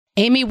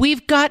Amy,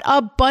 we've got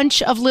a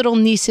bunch of little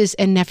nieces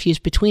and nephews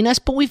between us,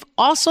 but we've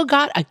also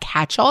got a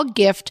catch-all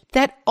gift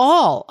that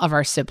all of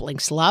our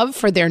siblings love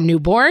for their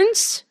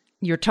newborns.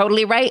 You're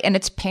totally right, and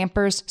it's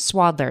Pampers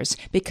Swaddlers,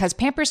 because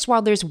Pampers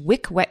Swaddlers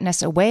wick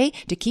wetness away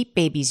to keep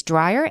babies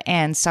drier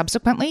and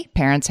subsequently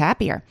parents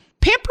happier.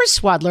 Pampers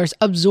Swaddlers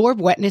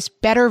absorb wetness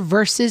better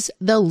versus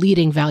the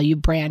leading value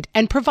brand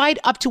and provide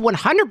up to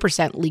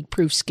 100%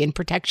 leak-proof skin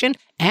protection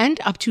and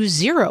up to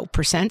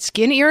 0%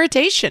 skin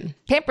irritation.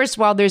 Pampers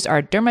Swaddlers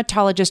are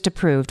dermatologist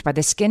approved by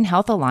the Skin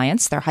Health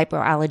Alliance. They're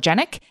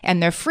hypoallergenic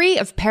and they're free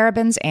of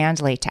parabens and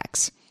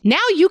latex. Now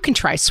you can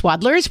try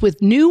Swaddlers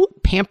with new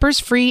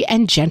Pampers-free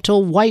and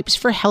gentle wipes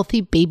for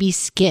healthy baby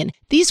skin.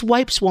 These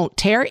wipes won't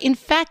tear. In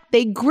fact,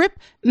 they grip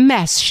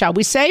mess, shall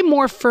we say,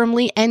 more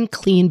firmly and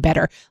clean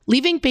better,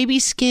 leaving baby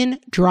skin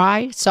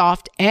dry,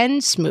 soft,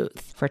 and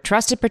smooth. For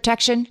trusted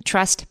protection,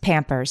 trust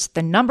Pampers,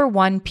 the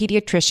 #1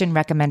 pediatrician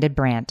recommended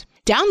brand.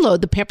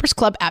 Download the Pampers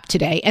Club app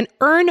today and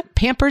earn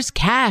Pampers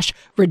Cash.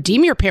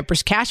 Redeem your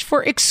Pampers Cash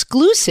for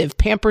exclusive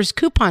Pampers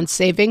coupon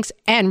savings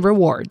and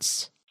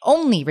rewards.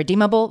 Only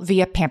redeemable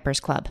via Pampers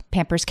Club.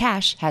 Pampers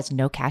Cash has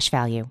no cash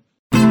value.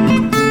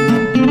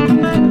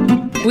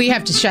 We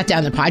have to shut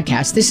down the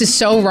podcast. This is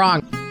so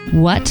wrong.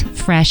 What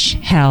fresh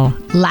hell?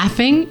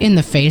 Laughing in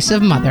the face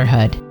of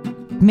motherhood.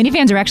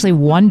 Minivans are actually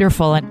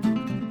wonderful.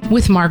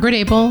 With Margaret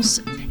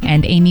Abels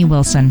and Amy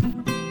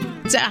Wilson.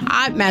 It's a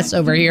hot mess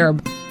over here.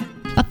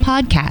 A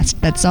podcast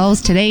that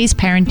solves today's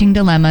parenting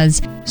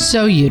dilemmas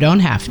so you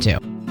don't have to.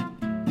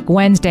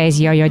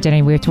 Wednesdays, yo-yo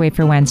dinner. We have to wait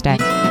for Wednesday.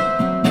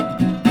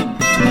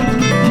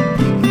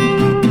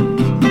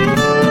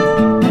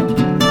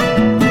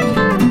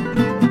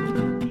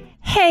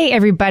 Hey,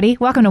 everybody.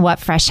 Welcome to What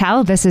Fresh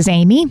Hell. This is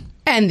Amy.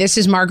 And this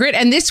is Margaret.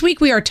 And this week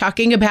we are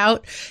talking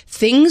about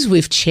things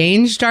we've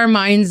changed our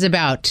minds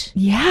about.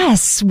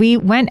 Yes. We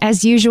went,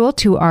 as usual,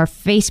 to our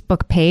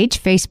Facebook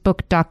page,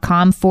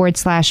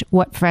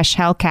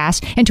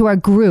 facebook.com/whatfreshhellcast, and to our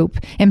group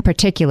in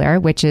particular,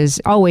 which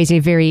is always a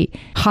very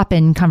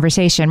hoppin'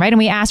 conversation, right? And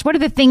we asked, what are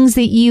the things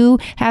that you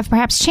have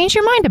perhaps changed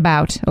your mind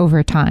about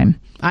over time?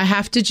 I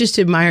have to just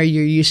admire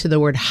your use of the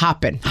word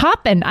hoppin'.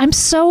 Hoppin'. I'm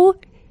so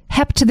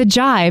hep to the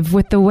jive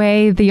with the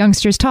way the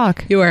youngsters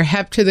talk. You are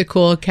hep to the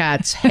cool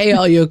cats. Hey,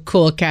 all you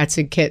cool cats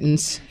and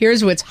kittens.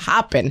 Here's what's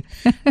hoppin'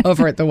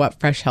 over at the What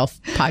Fresh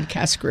Health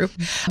podcast group.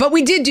 But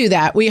we did do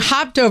that. We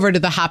hopped over to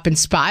the hoppin'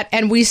 spot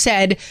and we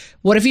said,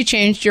 what have you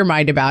changed your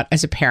mind about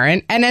as a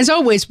parent? And as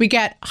always, we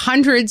get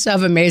hundreds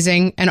of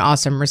amazing and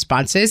awesome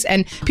responses.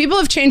 And people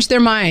have changed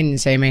their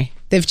minds, Amy.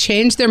 They've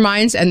changed their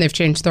minds and they've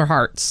changed their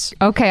hearts.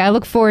 Okay, I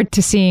look forward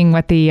to seeing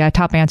what the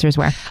top answers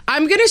were.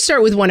 I'm going to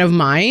start with one of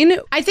mine.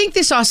 I think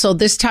this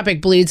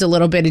topic bleeds a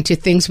little bit into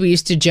things we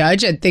used to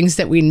judge and things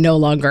that we no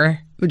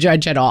longer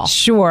judge at all.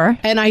 Sure.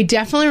 And I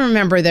definitely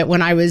remember that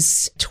when I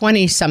was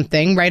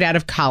 20-something, right out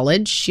of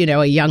college,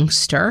 a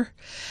youngster,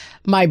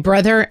 my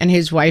brother and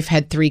his wife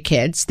had 3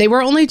 kids. They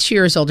were only 2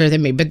 years older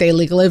than me, but they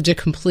lived a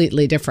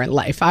completely different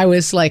life. I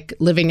was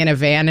living in a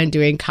van and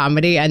doing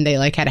comedy, and they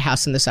had a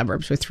house in the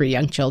suburbs with 3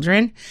 young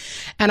children.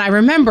 And I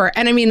remember,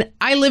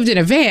 I lived in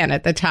a van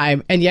at the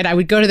time, and yet I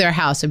would go to their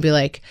house and be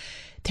like,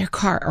 their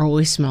car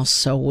always smells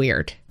so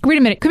weird. Wait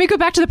a minute. Can we go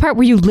back to the part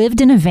where you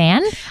lived in a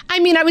van?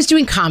 I was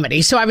doing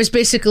comedy. So I was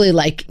basically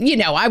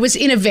I was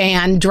in a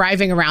van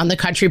driving around the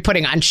country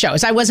putting on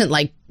shows. I wasn't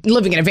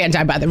living in a van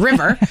down by the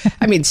river.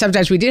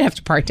 Sometimes we did have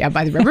to park down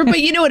by the river, but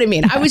you know what I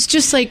mean? I was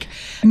just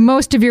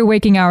most of your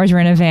waking hours were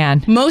in a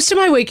van. Most of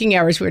my waking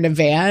hours were in a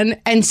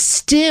van. And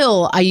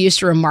still, I used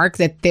to remark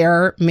that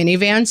their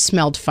minivan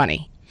smelled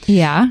funny.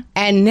 Yeah.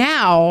 And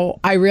now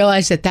I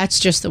realize that that's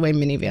just the way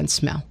minivans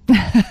smell.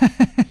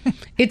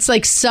 It's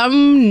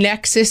some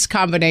nexus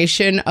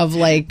combination of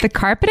the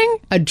carpeting,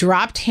 a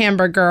dropped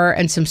hamburger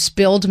and some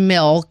spilled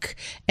milk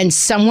and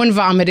someone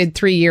vomited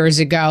 3 years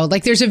ago.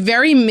 There's a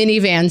very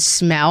minivan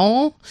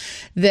smell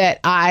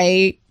that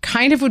I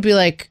kind of would be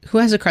who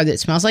has a car that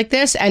smells like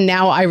this? And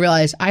now I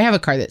realize I have a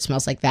car that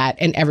smells like that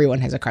and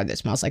everyone has a car that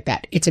smells like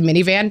that. It's a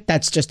minivan.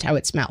 That's just how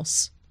it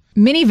smells.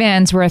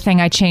 Minivans were a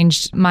thing I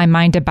changed my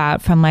mind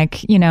about from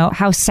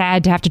how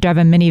sad to have to drive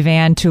a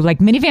minivan to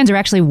minivans are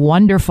actually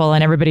wonderful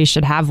and everybody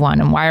should have one.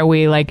 And why are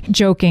we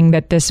joking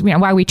that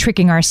why are we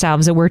tricking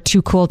ourselves that we're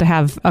too cool to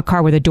have a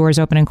car where the doors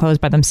open and close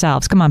by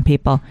themselves? Come on,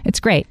 people.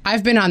 It's great.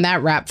 I've been on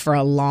that rap for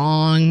a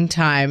long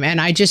time. And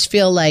I just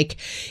feel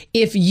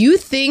if you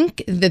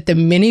think that the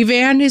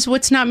minivan is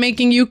what's not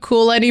making you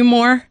cool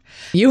anymore,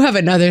 you have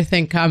another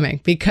thing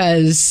coming,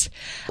 because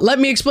let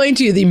me explain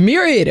to you the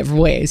myriad of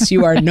ways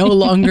you are no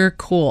longer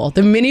cool.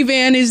 The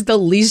minivan is the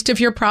least of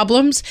your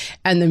problems,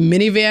 and the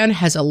minivan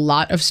has a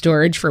lot of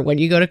storage for when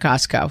you go to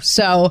Costco.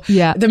 So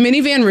yeah, the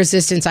minivan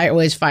resistance, I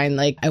always find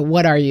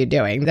what are you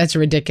doing? That's a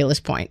ridiculous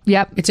point.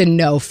 Yep. It's a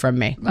no from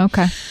me.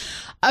 Okay.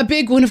 A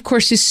big one, of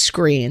course, is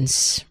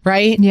screens,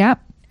 right? Yep.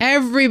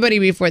 Everybody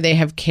before they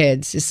have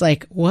kids is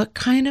what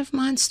kind of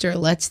monster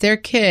lets their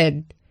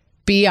kid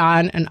be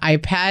on an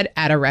iPad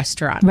at a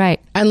restaurant. Right.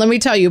 And let me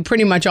tell you,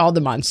 pretty much all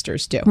the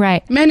monsters do.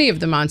 Right. Many of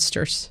the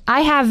monsters.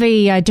 I have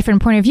a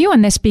different point of view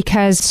on this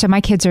because so my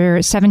kids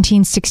are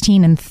 17,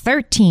 16, and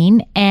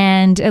 13.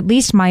 And at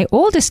least my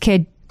oldest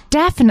kid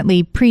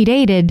definitely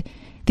predated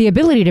the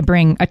ability to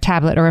bring a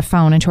tablet or a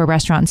phone into a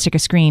restaurant and stick a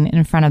screen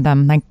in front of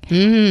them. Like,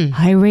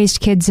 I raised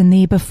kids in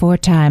the before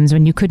times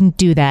when you couldn't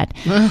do that.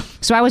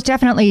 So I was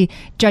definitely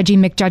judgy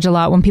McJudge a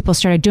lot when people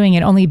started doing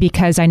it, only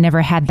because I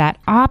never had that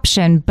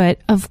option. But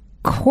of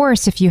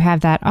course, if you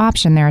have that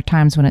option, there are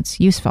times when it's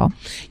useful.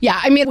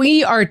 Yeah, I mean,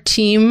 we are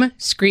team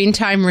screen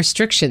time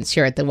restrictions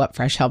here at the What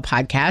Fresh Hell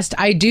podcast.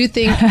 I do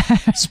think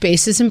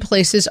spaces and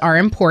places are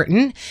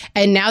important.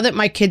 And now that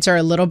my kids are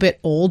a little bit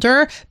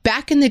older,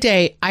 back in the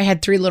day, I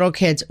had 3 little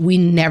kids. We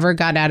never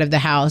got out of the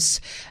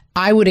house.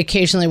 I would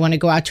occasionally want to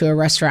go out to a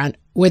restaurant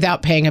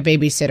without paying a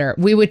babysitter.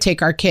 We would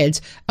take our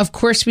kids. Of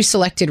course, we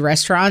selected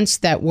restaurants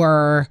that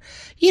were,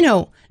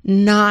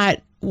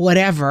 not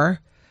whatever,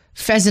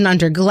 pheasant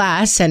under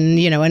glass and,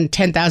 and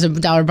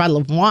 $10,000 bottle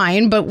of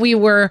wine. But we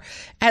were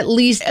at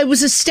least, it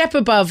was a step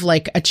above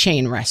like a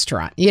chain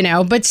restaurant,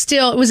 but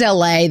still it was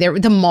LA.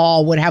 The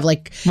mall would have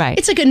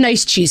It's like a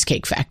nice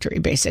Cheesecake Factory,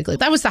 basically.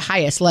 That was the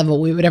highest level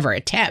we would ever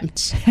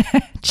attempt.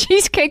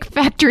 Cheesecake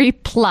Factory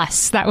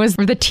Plus. That was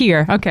the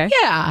tier. Okay.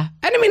 Yeah.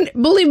 And I mean,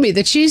 believe me,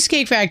 the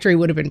Cheesecake Factory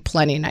would have been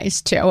plenty nice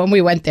too. And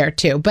we went there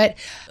too. But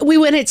we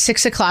went at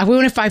 6 o'clock. We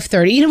went at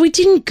 5:30. We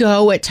didn't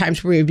go at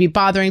times where we would be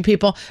bothering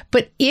people.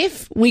 But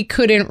if we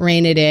couldn't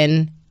rein it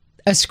in,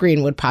 a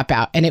screen would pop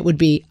out and it would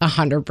be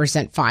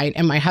 100% fine.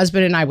 And my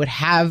husband and I would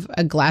have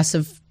a glass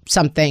of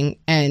something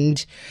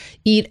and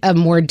eat a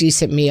more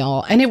decent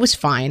meal. And it was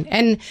fine.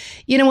 And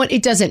you know what?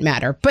 It doesn't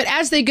matter. But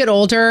as they get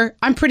older,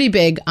 I'm pretty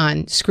big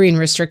on screen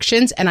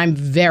restrictions. And I'm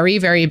very,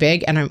 very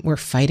big. And we're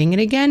fighting it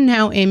again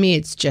now, Amy.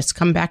 It's just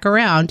come back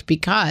around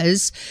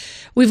because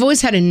we've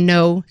always had a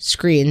no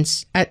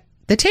screens at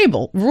the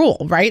table rule,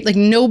 right? Like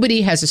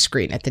nobody has a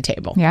screen at the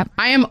table. Yep.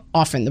 I am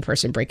often the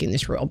person breaking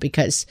this rule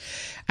because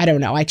I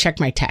don't know. I check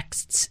my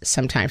texts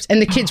sometimes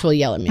and the kids will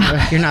yell at me.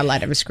 You're not allowed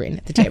to have a screen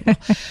at the table.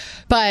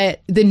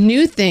 But the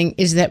new thing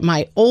is that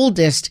my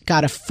oldest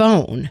got a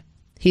phone.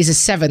 He's a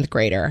 7th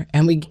grader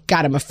and we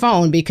got him a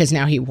phone because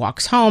now he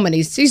walks home and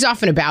he's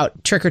often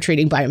about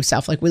trick-or-treating by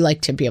himself. Like we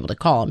like to be able to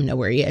call him, know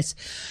where he is.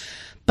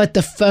 But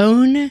the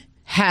phone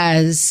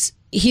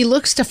he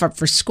looks stuff up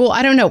for school.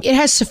 I don't know. It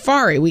has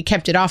Safari. We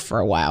kept it off for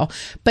a while.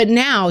 But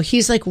now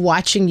he's like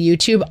watching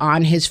YouTube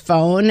on his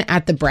phone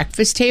at the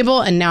breakfast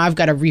table. And now I've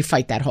got to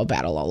refight that whole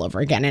battle all over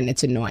again. And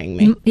it's annoying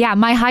me. Yeah.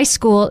 My high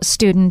school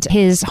student,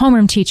 his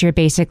homeroom teacher,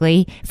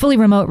 basically, fully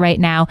remote right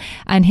now.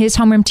 And his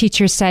homeroom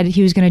teacher said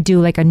he was going to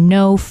do like a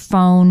no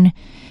phone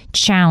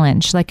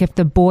challenge. Like if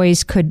the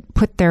boys could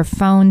put their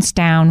phones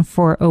down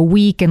for a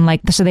week and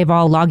so they've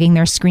all logging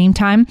their screen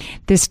time,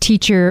 this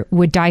teacher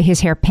would dye his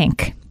hair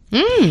pink.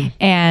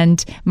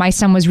 And my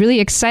son was really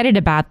excited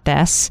about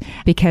this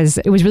because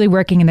it was really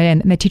working.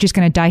 And the teacher's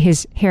going to dye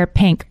his hair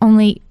pink.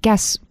 Only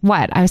guess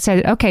what? I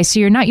said, okay,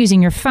 so you're not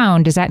using your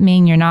phone. Does that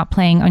mean you're not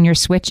playing on your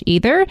Switch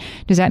either?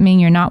 Does that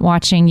mean you're not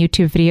watching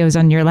YouTube videos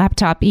on your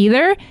laptop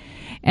either?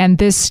 And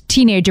this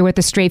teenager with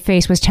a straight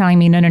face was telling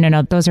me,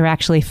 no, those are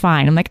actually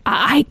fine. I'm like,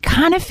 I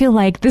kind of feel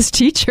like this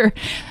teacher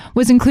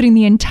was including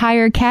the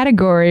entire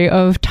category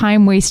of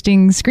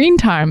time-wasting screen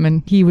time.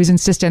 And he was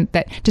insistent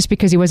that just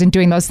because he wasn't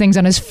doing those things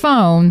on his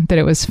phone, that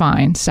it was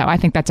fine. So I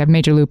think that's a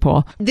major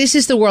loophole. This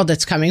is the world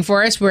that's coming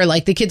for us where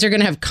the kids are going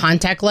to have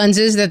contact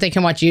lenses that they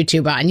can watch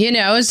YouTube on,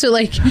 So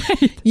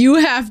you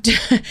have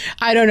to,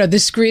 I don't know, the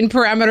screen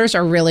parameters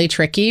are really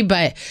tricky,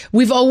 but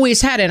we've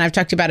always had, and I've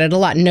talked about it a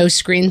lot, no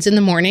screens in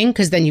the morning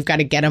because then you've got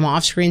to get them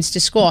off screens to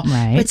school.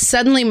 Right. But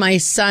suddenly my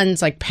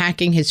son's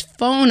packing his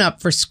phone up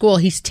for school.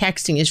 He's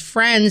texting his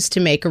friends to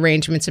make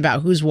arrangements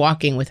about who's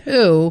walking with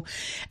who.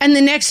 And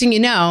the next thing you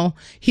know,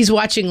 he's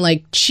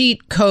watching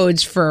cheat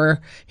codes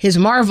for his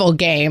Marvel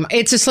game.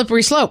 It's a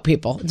slippery slope,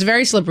 people. It's a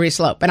very slippery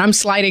slope. And I'm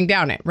sliding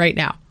down it right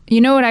now. You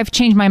know what I've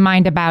changed my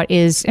mind about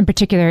is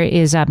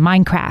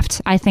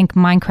Minecraft. I think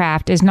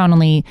Minecraft is not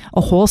only a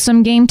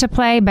wholesome game to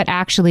play, but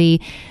actually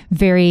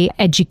very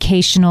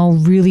educational,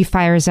 really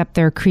fires up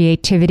their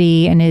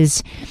creativity and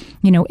is,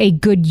 a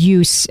good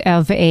use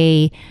of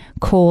a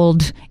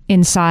cold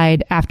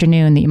inside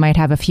afternoon that you might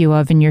have a few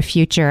of in your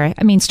future.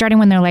 I mean, starting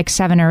when they're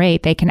 7 or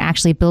 8, they can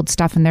actually build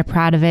stuff and they're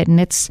proud of it. And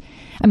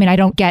I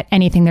don't get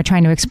anything they're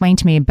trying to explain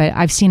to me, but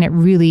I've seen it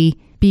really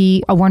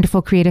be a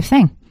wonderful creative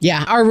thing.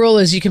 Yeah, our rule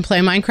is you can play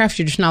Minecraft.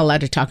 You're just not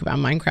allowed to talk about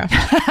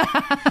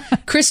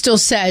Minecraft. Crystal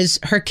says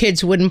her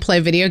kids wouldn't play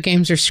video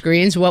games or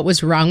screens. What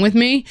was wrong with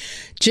me?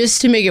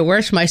 Just to make it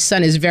worse, my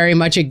son is very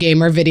much a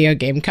gamer video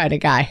game kind of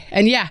guy.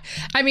 And yeah,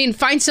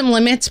 find some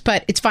limits,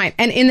 but it's fine.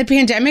 And in the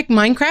pandemic,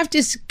 Minecraft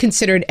is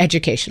considered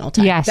educational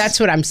time. Yes.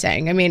 That's what I'm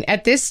saying.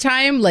 At this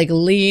time,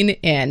 lean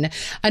in.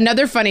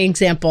 Another funny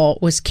example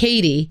was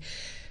Katie.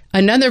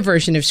 Another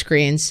version of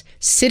screens,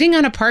 sitting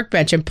on a park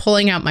bench and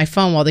pulling out my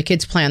phone while the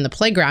kids play on the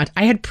playground.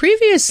 I had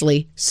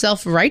previously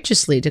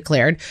self-righteously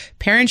declared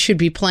parents should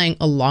be playing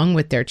along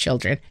with their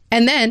children.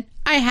 And then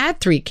I had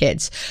 3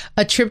 kids.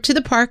 A trip to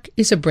the park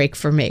is a break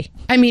for me.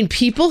 I mean,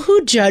 people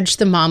who judge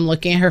the mom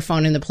looking at her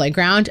phone in the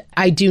playground,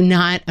 I do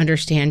not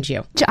understand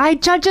you. I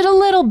judge it a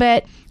little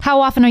bit.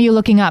 How often are you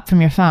looking up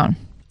from your phone?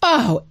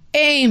 Oh,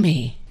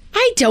 Amy,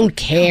 I don't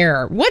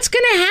care. What's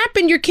going to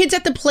happen? Your kid's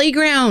at the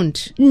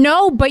playground.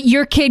 No, but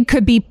your kid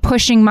could be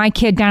pushing my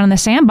kid down in the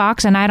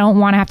sandbox, and I don't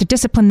want to have to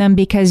discipline them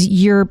because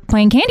you're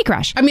playing Candy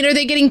Crush. I mean, are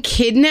they getting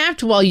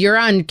kidnapped while you're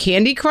on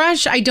Candy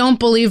Crush? I don't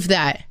believe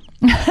that.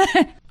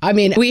 I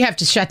mean, we have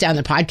to shut down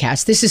the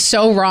podcast. This is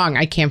so wrong.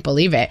 I can't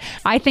believe it.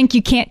 I think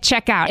you can't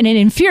check out. And it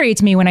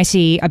infuriates me when I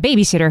see a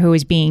babysitter who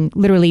is being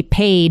literally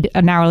paid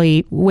an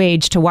hourly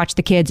wage to watch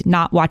the kids,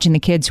 not watching the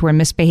kids who are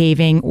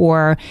misbehaving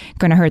or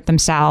going to hurt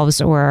themselves.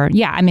 Or,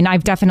 yeah, I mean,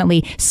 I've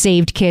definitely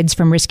saved kids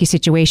from risky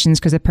situations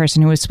because the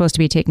person who was supposed to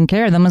be taking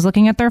care of them was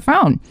looking at their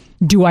phone.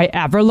 Do I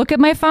ever look at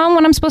my phone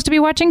when I'm supposed to be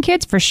watching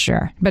kids? For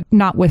sure. But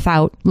not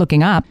without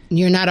looking up.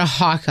 You're not a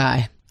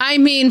Hawkeye. I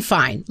mean,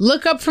 fine.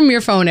 Look up from your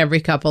phone every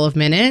couple of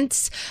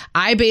minutes.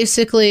 I'm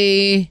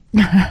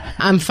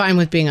fine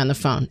with being on the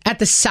phone. At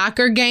the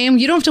soccer game,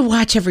 you don't have to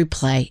watch every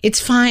play. It's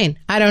fine.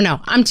 I don't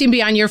know. I'm team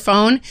be on your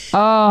phone.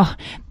 Oh,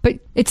 but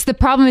it's the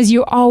problem is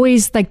you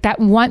always like that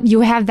one,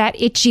 you have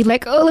that itchy,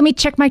 like, oh, let me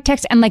check my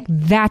text. And like,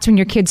 that's when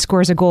your kid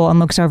scores a goal and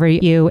looks over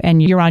at you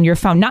and you're on your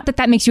phone. Not that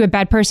that makes you a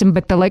bad person,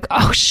 but the like,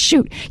 oh,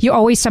 shoot, you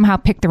always somehow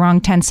pick the wrong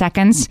 10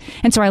 seconds.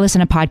 And so I listen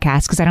to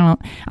podcasts because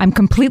I'm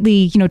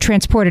completely,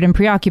 transported and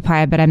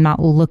preoccupied, but I'm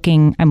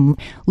looking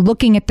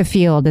at the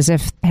field as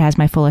if it has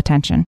my full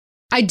attention.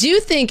 I do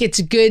think it's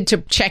good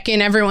to check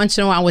in every once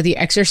in a while with the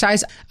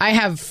exercise. I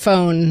have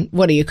phone,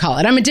 what do you call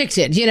it? I'm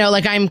addicted.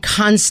 Like I'm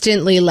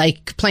constantly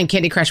like playing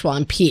Candy Crush while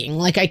I'm peeing.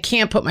 Like I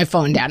can't put my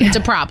phone down. It's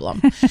a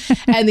problem.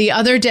 And the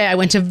other day I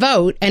went to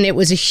vote and it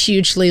was a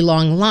hugely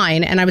long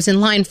line and I was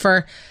in line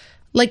for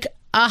like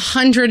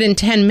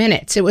 110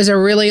 minutes. It was a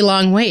really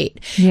long wait.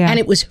 Yeah. And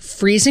it was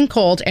freezing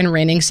cold and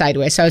raining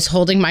sideways. So I was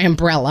holding my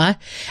umbrella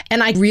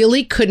and I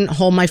really couldn't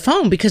hold my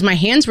phone because my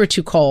hands were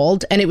too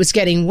cold and it was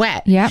getting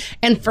wet. Yeah.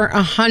 And for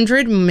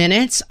 100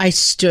 minutes, I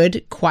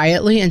stood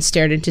quietly and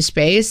stared into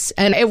space.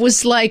 And it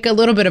was like a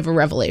little bit of a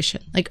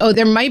revelation. Like, oh,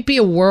 there might be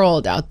a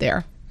world out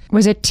there.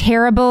 Was it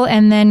terrible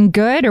and then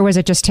good, or was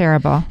it just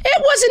terrible?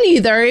 It wasn't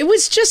either. It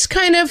was just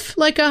kind of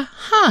like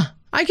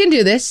I can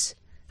do this.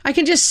 I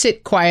can just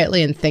sit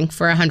quietly and think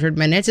for 100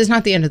 minutes. It's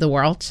not the end of the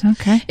world.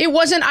 Okay. It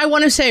wasn't, I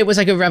want to say it was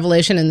like a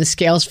revelation and the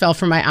scales fell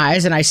from my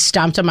eyes and I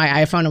stomped on my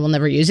iPhone and will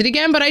never use it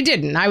again, but I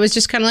didn't. I was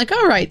just kind of like,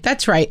 all right,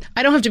 that's right.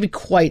 I don't have to be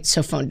quite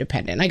so phone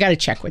dependent. I got to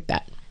check with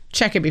that.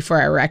 Check it before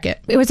I wreck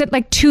it. Was it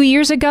like 2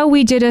 years ago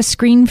we did a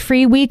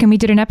screen-free week and we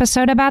did an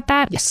episode about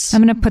that? Yes.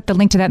 I'm going to put the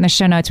link to that in the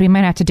show notes. We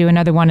might have to do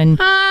another one in,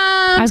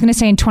 I was going to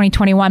say in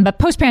 2021, but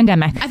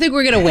post-pandemic. I think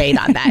we're going to wait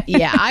on that.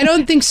 Yeah, I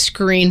don't think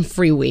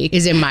screen-free week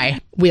is in my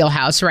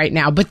wheelhouse right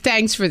now, but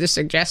thanks for the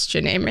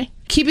suggestion, Amy.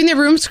 Keeping their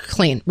rooms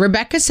clean.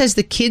 Rebecca says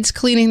the kids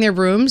cleaning their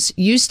rooms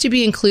used to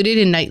be included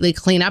in nightly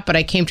cleanup, but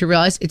I came to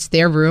realize it's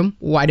their room.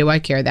 Why do I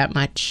care that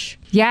much?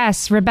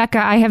 Yes,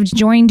 Rebecca, I have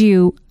joined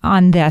you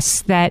on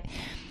this, that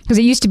because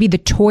it used to be the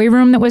toy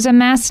room that was a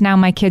mess. Now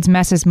my kids'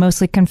 mess is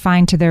mostly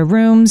confined to their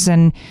rooms,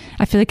 and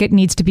I feel like it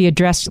needs to be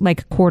addressed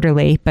like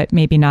quarterly, but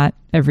maybe not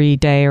every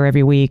day or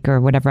every week or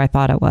whatever I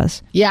thought it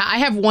was. Yeah, I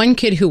have one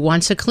kid who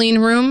wants a clean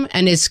room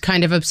and is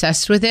kind of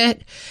obsessed with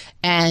it.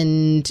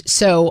 And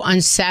so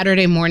on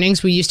Saturday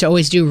mornings, we used to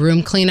always do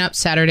room cleanup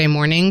Saturday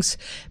mornings.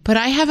 But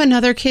I have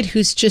another kid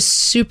who's just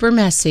super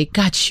messy.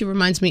 God, she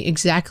reminds me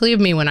exactly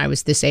of me when I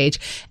was this age.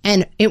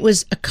 And it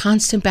was a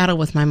constant battle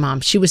with my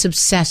mom. She was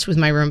obsessed with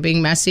my room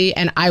being messy,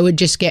 and I would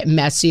just get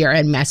messier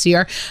and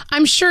messier.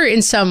 I'm sure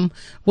in some,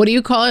 what do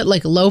you call it?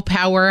 Like low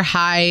power,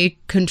 high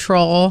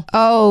control.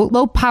 Oh,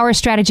 low power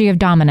strategy of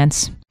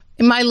dominance.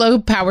 My low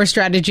power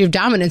strategy of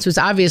dominance was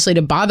obviously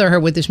to bother her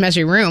with this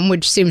messy room,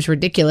 which seems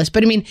ridiculous.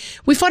 But I mean,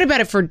 we fought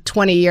about it for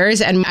 20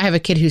 years and I have a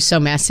kid who's so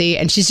messy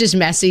and she's just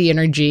messy in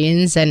her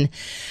jeans. And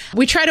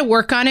we try to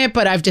work on it,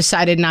 but I've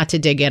decided not to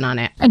dig in on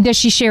it. And does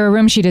she share a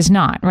room? She does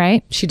not,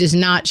 right? She does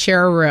not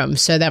share a room.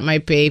 So that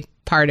might be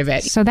part of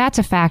it. So that's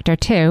a factor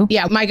too.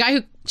 Yeah. My guy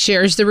who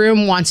shares the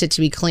room wants it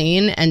to be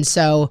clean. And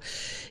so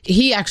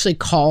he actually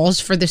calls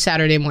for the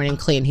Saturday morning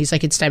clean. He's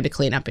like, it's time to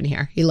clean up in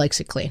here. He likes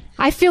it clean.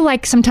 I feel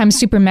like sometimes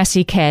super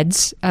messy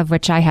kids, of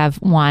which I have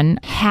one,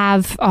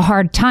 have a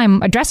hard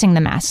time addressing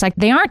the mess. Like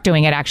they aren't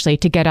doing it actually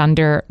to get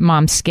under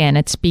mom's skin.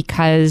 It's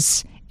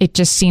because it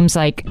just seems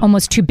like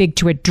almost too big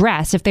to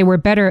address. If they were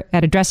better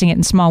at addressing it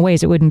in small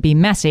ways, it wouldn't be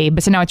messy.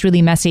 But so now it's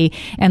really messy.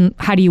 And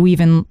how do you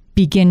even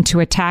begin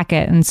to attack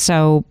it? And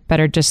so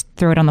better just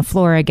throw it on the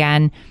floor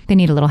again. They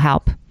need a little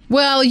help.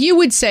 Well, you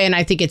would say, and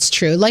I think it's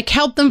true, like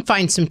help them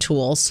find some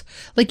tools.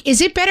 Like, is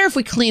it better if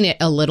we clean it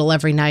a little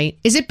every night?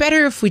 Is it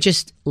better if we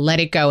just let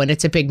it go and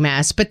it's a big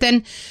mess? But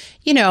then,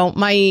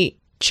 my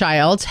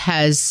child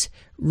has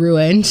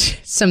ruined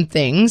some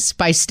things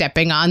by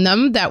stepping on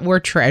them that were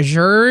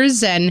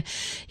treasures. And,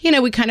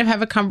 we kind of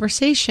have a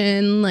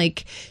conversation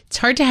like, it's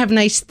hard to have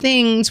nice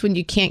things when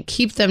you can't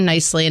keep them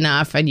nicely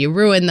enough and you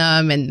ruin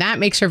them. And that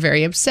makes her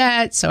very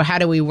upset. So how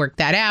do we work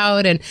that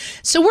out? And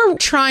so we're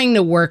trying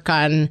to work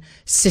on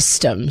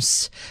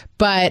systems,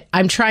 but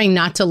I'm trying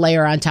not to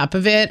layer on top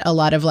of it a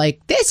lot of like,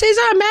 this is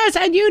a mess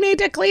and you need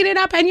to clean it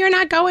up and you're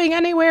not going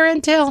anywhere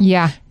until.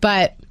 Yeah.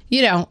 But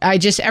I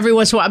just every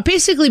once in a while,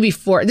 basically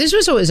before, this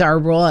was always our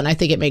rule, and I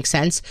think it makes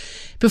sense.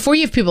 Before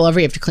you have people over,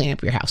 you have to clean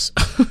up your house.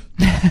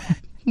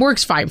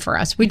 Works fine for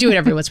us. We do it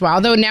every once in a while,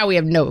 although now we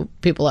have no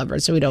people over,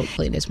 so we don't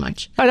clean as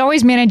much. It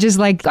always manages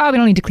like, we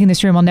don't need to clean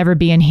this room. I'll never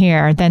be in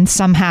here. Then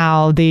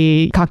somehow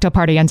the cocktail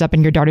party ends up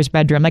in your daughter's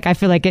bedroom. Like, I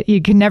feel like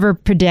you can never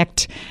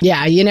predict.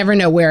 Yeah, you never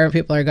know where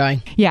people are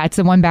going. Yeah, it's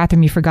the one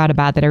bathroom you forgot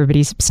about that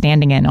everybody's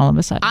standing in all of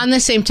a sudden. On the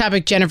same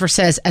topic, Jennifer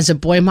says, as a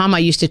boy mom, I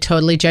used to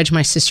totally judge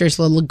my sister's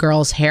little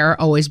girl's hair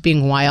always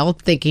being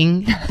wild,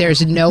 thinking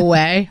there's no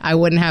way I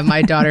wouldn't have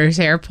my daughter's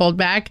hair pulled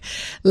back.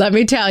 Let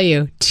me tell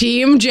you,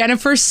 Team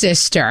Jennifer's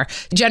sister.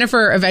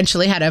 Jennifer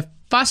eventually had a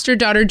foster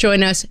daughter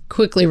join us,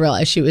 quickly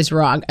realized she was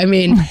wrong. I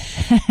mean,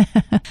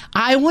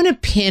 I want to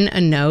pin a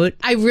note.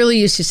 I really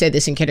used to say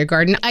this in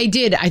kindergarten. I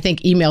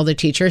think, email the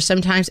teacher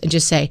sometimes and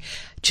just say,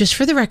 just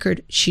for the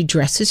record, she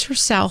dresses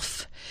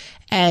herself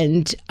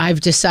and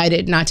I've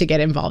decided not to get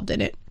involved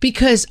in it.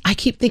 Because I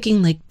keep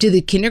thinking, like, do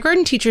the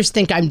kindergarten teachers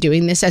think I'm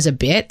doing this as a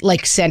bit?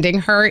 Like sending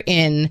her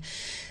in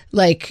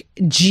like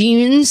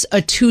jeans,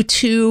 a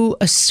tutu,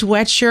 a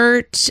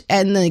sweatshirt,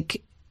 and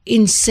like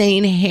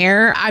insane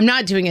hair. I'm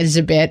not doing it as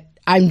a bit.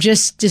 I'm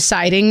just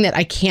deciding that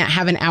I can't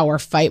have an hour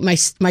fight.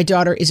 My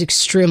daughter is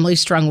extremely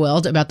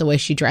strong-willed about the way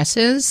she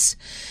dresses,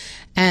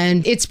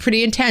 and it's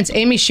pretty intense.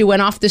 Amy, she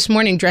went off this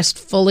morning dressed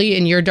fully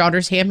in your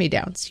daughter's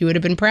hand-me-downs. You would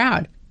have been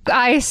proud.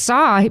 I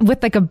saw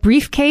with like a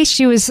briefcase,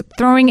 she was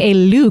throwing a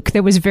Luke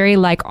that was very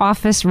like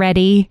office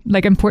ready,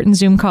 like important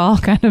Zoom call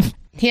kind of.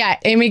 Yeah,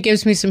 Amy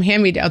gives me some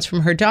hand-me-downs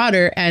from her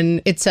daughter,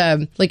 and it's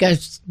like a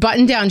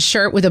button-down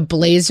shirt with a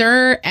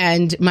blazer,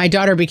 and my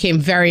daughter became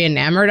very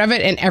enamored of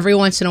it, and every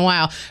once in a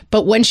while,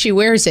 but when she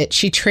wears it,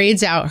 she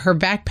trades out her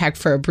backpack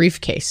for a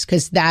briefcase,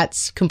 because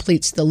that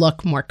completes the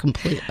look more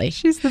completely.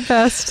 She's the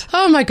best.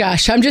 Oh my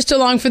gosh, I'm just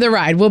along for the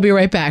ride. We'll be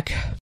right back.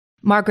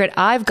 Margaret,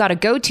 I've got a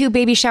go-to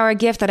baby shower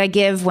gift that I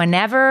give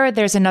whenever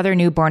there's another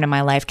newborn in my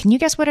life. Can you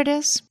guess what it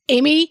is?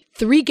 Amy,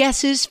 3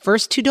 guesses.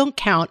 First 2 don't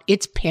count.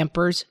 It's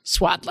Pampers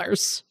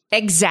Swaddlers.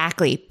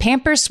 Exactly.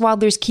 Pampers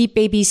Swaddlers keep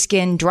baby's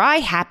skin dry,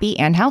 happy,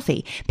 and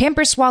healthy.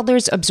 Pampers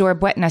Swaddlers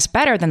absorb wetness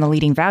better than the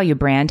leading value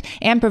brand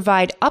and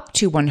provide up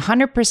to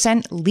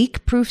 100%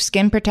 leak-proof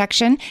skin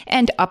protection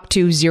and up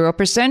to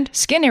 0%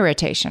 skin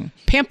irritation.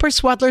 Pampers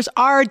Swaddlers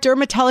are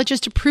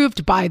dermatologist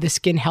approved by the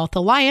Skin Health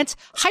Alliance,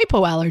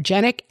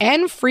 hypoallergenic,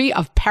 and free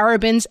of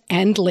parabens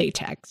and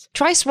latex.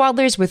 Try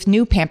Swaddlers with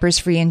new Pampers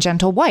Free and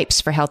Gentle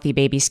wipes for healthy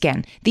baby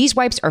skin. These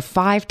wipes are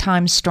 5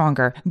 times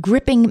stronger,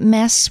 gripping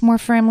mess more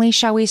firmly,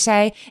 shall we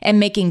say, and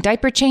making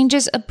diaper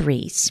changes a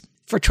breeze.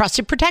 For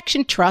trusted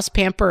protection, trust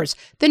Pampers,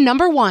 the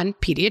 #1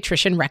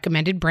 pediatrician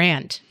recommended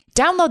brand.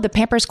 Download the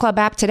Pampers Club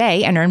app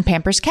today and earn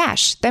Pampers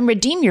Cash. Then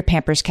redeem your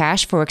Pampers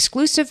Cash for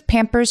exclusive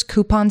Pampers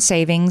coupon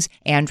savings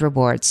and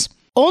rewards.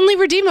 Only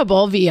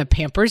redeemable via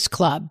Pampers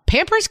Club.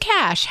 Pampers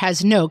Cash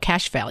has no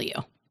cash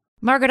value.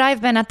 Margaret,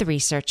 I've been at the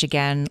research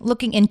again,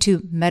 looking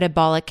into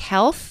metabolic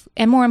health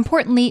and, more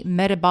importantly,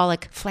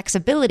 metabolic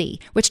flexibility,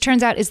 which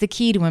turns out is the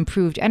key to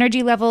improved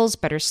energy levels,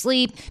 better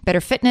sleep,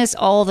 better fitness,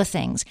 all the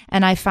things.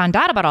 And I found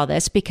out about all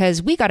this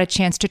because we got a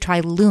chance to try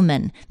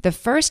Lumen, the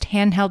first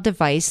handheld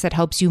device that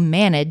helps you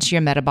manage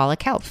your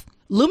metabolic health.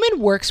 Lumen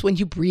works when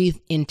you breathe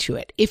into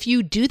it. If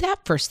you do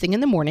that first thing in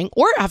the morning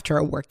or after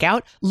a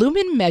workout,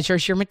 Lumen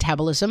measures your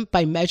metabolism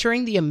by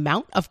measuring the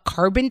amount of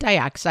carbon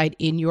dioxide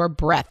in your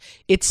breath.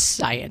 It's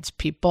science,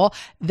 people.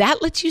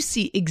 That lets you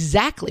see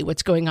exactly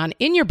what's going on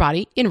in your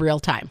body in real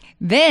time.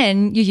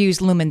 Then you use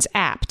Lumen's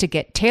app to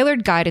get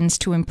tailored guidance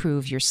to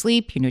improve your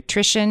sleep, your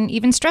nutrition,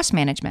 even stress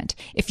management.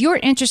 If you're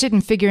interested in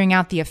figuring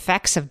out the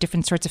effects of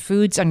different sorts of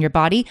foods on your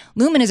body,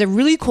 Lumen is a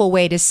really cool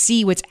way to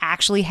see what's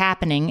actually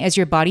happening as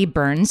your body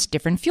burns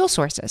different fuel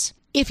sources.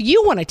 If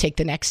you want to take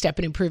the next step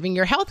in improving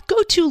your health,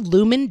 go to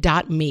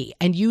lumen.me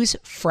and use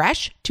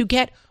FRESH to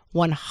get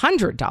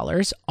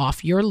 $100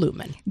 off your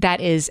Lumen.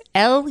 That is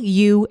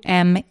LUMEN.ME.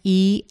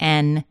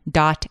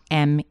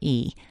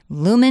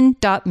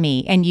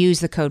 Lumen.me, and use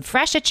the code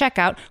FRESH at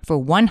checkout for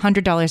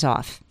 $100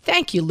 off.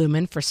 Thank you,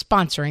 Lumen, for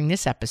sponsoring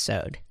this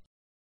episode.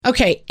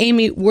 Okay,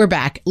 Amy, we're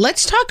back.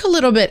 Let's talk a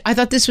little bit. I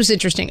thought this was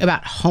interesting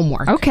about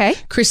homework. Okay.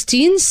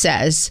 Christine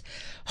says,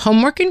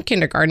 homework in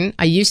kindergarten,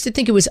 I used to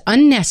think it was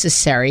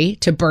unnecessary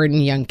to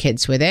burden young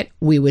kids with it.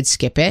 We would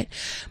skip it.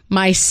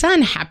 My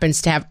son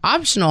happens to have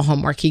optional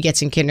homework he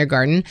gets in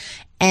kindergarten,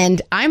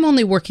 and I'm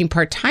only working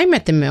part-time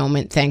at the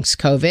moment, thanks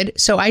COVID.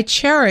 So I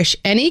cherish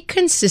any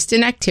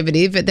consistent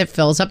activity that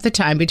fills up the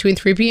time between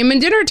 3 p.m. and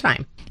dinner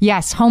time.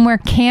 Yes,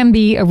 homework can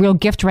be a real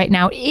gift right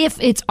now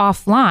if it's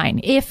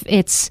offline, if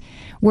it's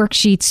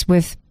worksheets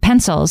with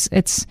pencils.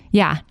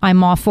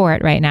 I'm all for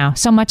it right now.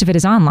 So much of it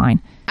is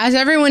online. As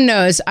everyone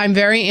knows, I'm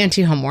very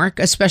anti-homework,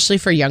 especially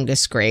for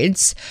youngest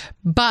grades.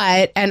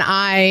 And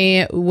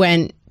I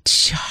went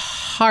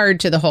hard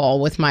to the hole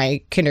with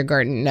my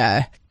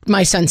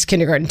son's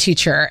kindergarten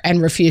teacher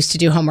and refused to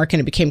do homework,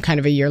 and it became kind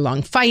of a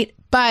year-long fight.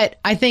 But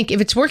I think if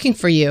it's working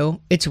for you,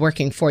 it's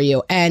working for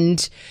you.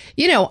 And,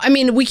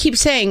 we keep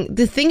saying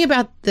the thing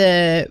about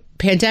the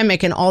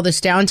pandemic and all this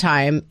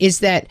downtime is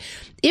that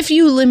if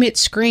you limit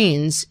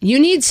screens, you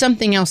need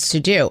something else to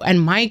do.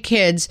 And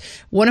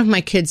one of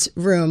my kids'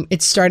 room,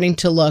 it's starting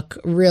to look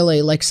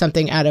really like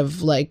something out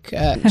of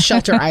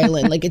Shelter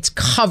Island. Like it's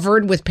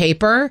covered with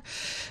paper.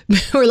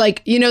 Or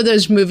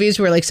those movies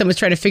where someone's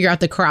trying to figure out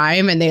the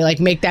crime and they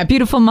make that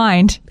Beautiful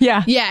Mind.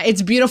 Yeah. Yeah,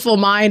 it's Beautiful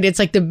Mind. It's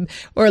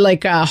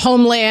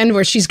Homeland,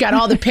 where she's got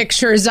all the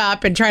pictures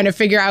up and trying to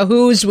figure out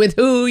who's with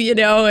who,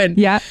 and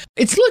yeah,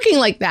 it's looking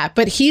like that.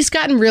 But he's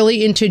gotten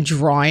really into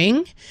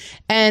drawing,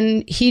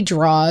 and he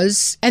draws.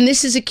 And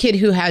this is a kid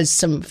who has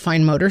some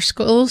fine motor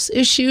skills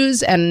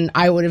issues. And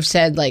I would have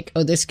said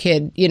this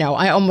kid,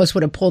 I almost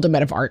would have pulled him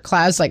out of art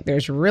class.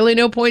 There's really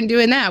no point in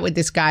doing that with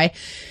this guy.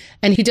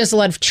 And he does a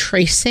lot of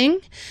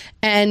tracing,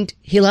 and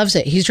he loves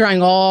it. He's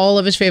drawing all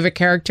of his favorite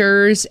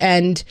characters.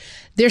 And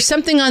there's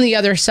something on the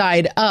other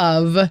side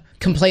of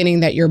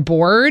complaining that you're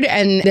bored.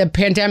 And the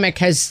pandemic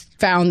has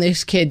found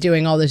this kid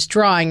doing all this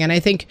drawing. And I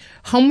think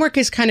homework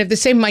is kind of the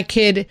same. My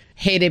kid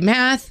hated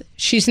math.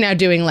 She's now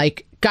doing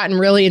gotten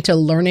really into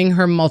learning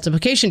her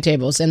multiplication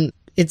tables. And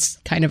it's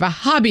kind of a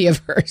hobby of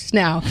hers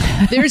now.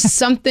 There's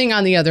something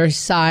on the other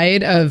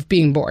side of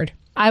being bored.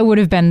 I would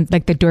have been the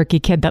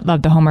dorky kid that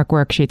loved the homework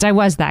worksheets. I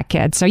was that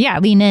kid. So yeah,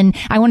 lean in.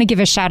 I want to give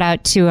a shout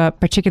out to a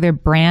particular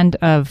brand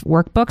of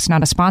workbooks,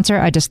 not a sponsor.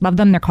 I just love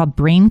them. They're called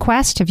Brain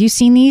Quest. Have you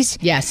seen these?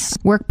 Yes.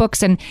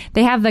 Workbooks. And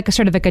they have a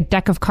sort of a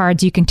deck of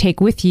cards you can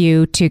take with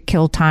you to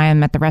kill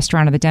time at the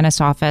restaurant or the dentist's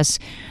office,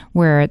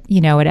 where,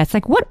 it's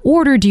what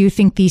order do you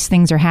think these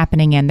things are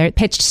happening in? They're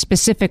pitched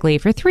specifically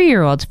for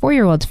 3-year-olds,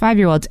 4-year-olds,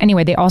 5-year-olds.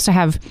 Anyway, they also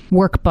have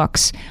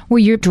workbooks where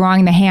you're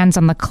drawing the hands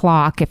on the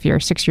clock if you're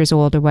 6 years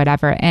old or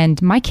whatever.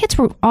 And my kids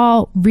were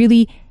all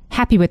really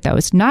happy with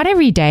those. Not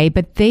every day,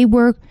 but they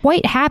were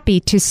quite happy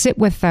to sit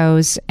with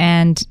those.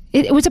 And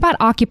it was about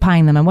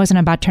occupying them. It wasn't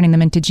about turning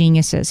them into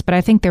geniuses. But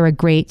I think they're a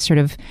great sort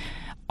of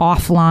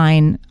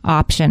offline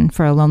option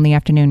for a lonely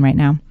afternoon right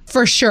now.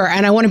 For sure.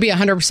 And I want to be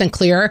 100%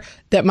 clear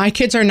that my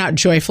kids are not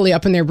joyfully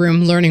up in their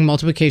room learning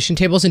multiplication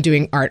tables and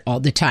doing art all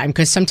the time.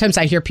 Because sometimes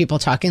I hear people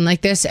talking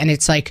like this and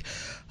it's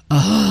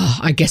oh,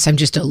 I guess I'm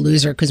just a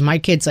loser, because my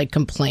kids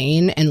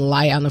complain and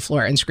lie on the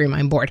floor and scream,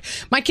 I'm bored.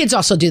 My kids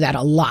also do that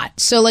a lot.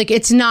 So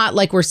it's not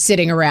we're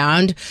sitting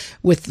around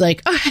with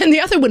and the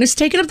other one is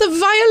taking up the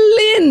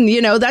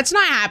violin. That's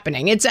not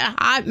happening. It's a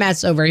hot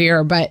mess over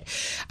here. But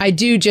I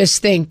do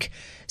just think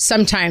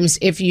sometimes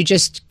if you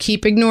just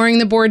keep ignoring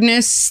the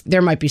boredness,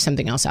 there might be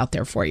something else out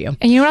there for you.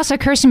 And what also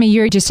occurs to me,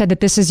 you just said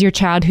that this is your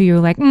child who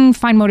you're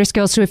fine motor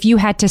skills. So if you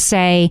had to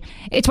say,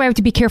 it's why we have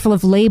to be careful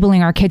of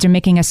labeling our kids or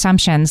making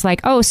assumptions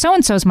oh,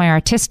 so-and-so's my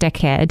artistic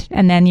kid.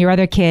 And then your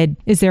other kid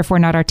is therefore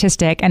not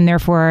artistic. And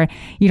therefore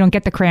you don't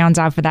get the crayons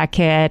out for that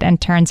kid. And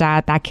turns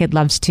out that kid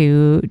loves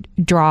to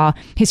draw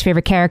his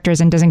favorite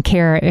characters and doesn't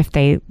care if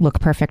they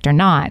look perfect or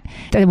not.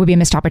 That would be a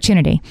missed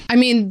opportunity. I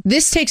mean,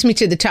 this takes me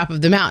to the top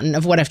of the mountain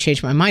of what I've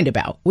changed my mind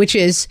about, which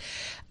is,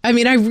 I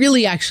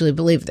really actually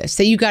believe this,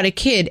 that you got a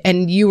kid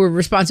and you were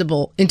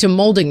responsible into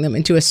molding them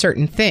into a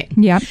certain thing.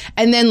 Yeah.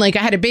 And then I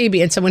had a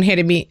baby and someone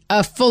handed me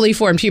a fully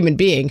formed human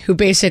being who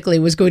basically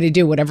was going to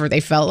do whatever they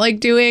felt like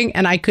doing.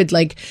 And I could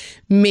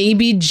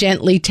maybe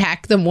gently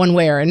tack them one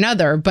way or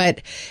another.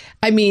 But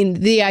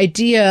the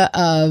idea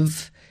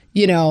of,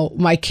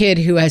 my kid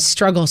who has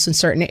struggles in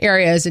certain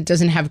areas and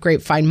doesn't have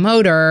great fine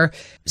motor,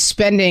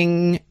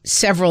 spending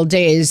several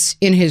days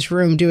in his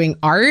room doing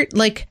art,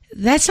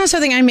 that's not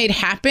something I made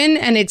happen.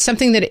 And it's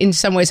something that in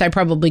some ways I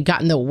probably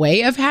got in the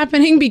way of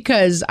happening,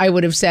 because I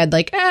would have said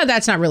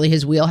that's not really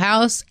his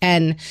wheelhouse.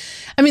 And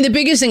the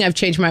biggest thing I've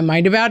changed my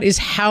mind about is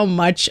how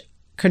much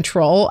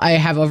control I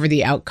have over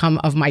the outcome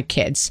of my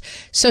kids.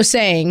 So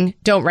saying,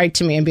 don't write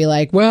to me and be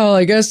well,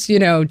 I guess,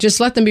 just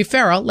let them be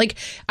feral.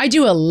 I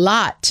do a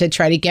lot to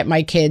try to get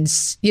my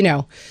kids,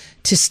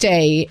 to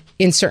stay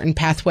in certain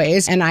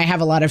pathways. And I have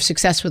a lot of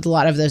success with a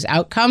lot of those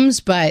outcomes.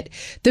 But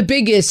the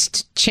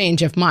biggest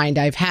change of mind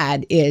I've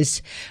had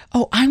is,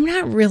 I'm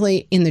not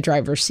really in the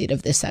driver's seat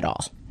of this at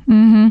all.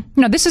 Mm-hmm.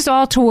 No, this is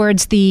all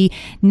towards the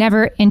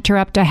never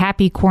interrupt a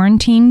happy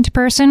quarantined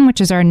person,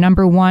 which is our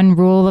number one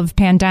rule of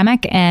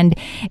pandemic. And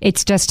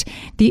it's just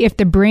if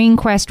the Brain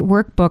Quest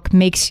workbook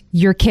makes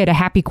your kid a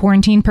happy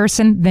quarantine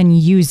person, then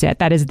use it.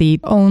 That is the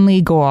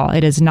only goal.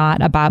 It is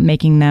not about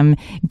making them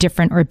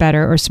different or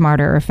better or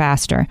smarter or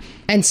faster.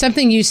 And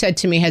something you said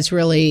to me has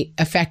really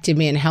affected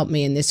me and helped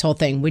me in this whole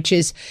thing, which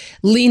is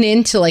lean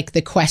into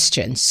the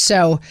questions.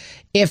 So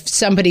if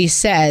somebody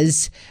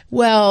says,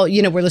 well,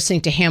 we're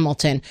listening to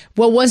Hamilton.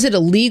 Well, was it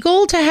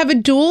illegal to have a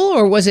duel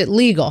or was it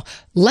legal?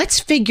 Let's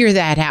figure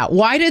that out.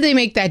 Why do they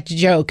make that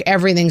joke?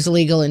 Everything's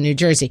legal in New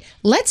Jersey.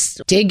 Let's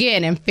dig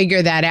in and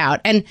figure that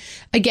out. And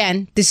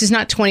again, this is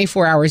not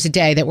 24 hours a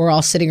day that we're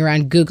all sitting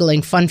around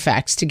Googling fun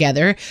facts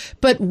together.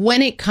 But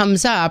when it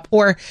comes up,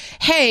 or,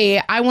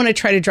 hey, I want to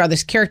try to draw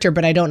this character,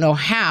 but I don't know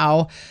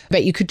how,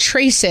 but you could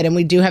trace it. And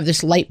we do have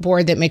this light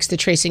board that makes the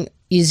tracing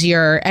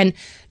easier. And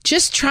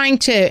just trying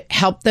to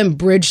help them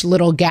bridge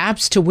little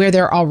gaps to where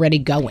they're already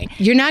going.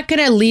 You're not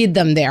going to lead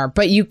them there,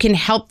 but you can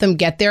help them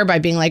get there by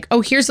being like, oh,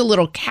 here's a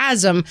little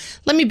chasm.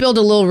 Let me build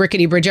a little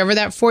rickety bridge over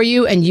that for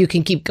you, and you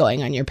can keep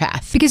going on your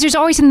path. Because there's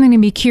always something to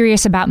be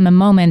curious about in the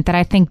moment that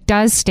I think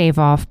does stave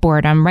off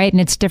boredom, right?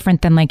 And it's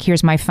different than like,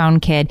 here's my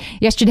phone, kid.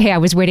 Yesterday, I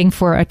was waiting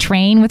for a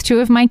train with two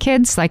of my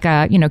kids, like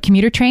a,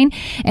 commuter train,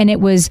 and it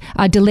was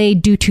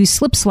delayed due to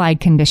slip slide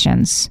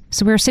conditions.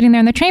 So we were sitting there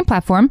on the train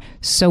platform.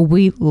 So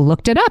we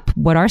looked it up.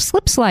 What are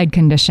slip slide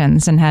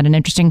conditions? And had an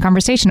interesting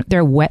conversation. There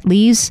are wet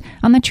leaves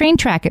on the train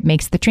track. It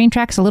makes the train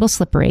tracks a little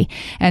slippery.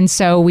 And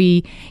so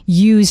we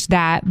used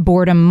that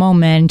boredom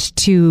moment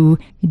to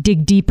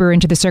dig deeper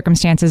into the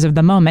circumstances of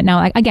the moment.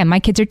 Now, again, my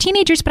kids are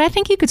teenagers, but I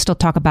think you could still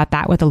talk about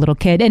that with a little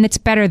kid. And it's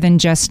better than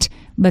just,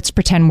 let's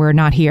pretend we're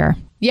not here.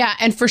 Yeah,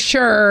 and for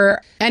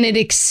sure. And it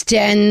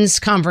extends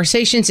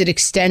conversations. It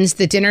extends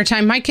the dinner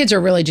time. My kids are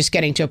really just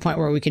getting to a point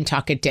where we can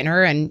talk at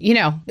dinner. And,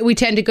 we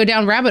tend to go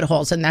down rabbit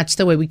holes. And that's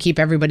the way we keep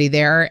everybody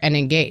there and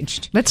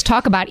engaged. Let's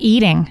talk about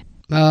eating.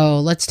 Oh,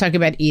 let's talk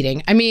about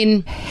eating. I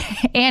mean,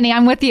 Annie,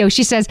 I'm with you.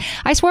 She says,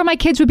 I swore my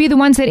kids would be the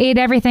ones that ate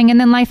everything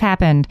and then life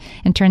happened.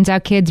 And turns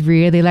out kids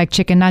really like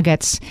chicken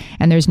nuggets.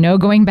 And there's no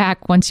going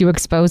back once you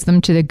expose them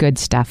to the good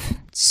stuff.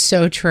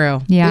 So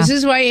true. Yeah. This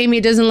is why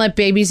Amy doesn't let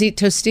babies eat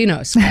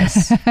Tostitos,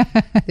 guys.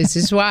 This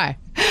is why.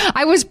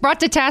 I was brought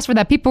to task for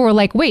that. People were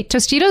like, wait,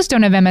 Tostitos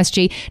don't have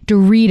MSG.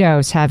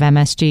 Doritos have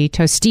MSG.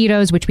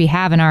 Tostitos, which we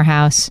have in our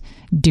house,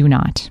 do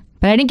not.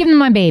 But I didn't give them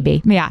my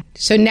baby. Yeah.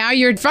 So now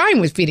you're fine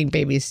with feeding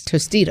babies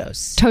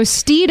Tostitos.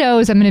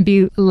 Tostitos, I'm going to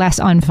be less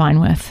unfine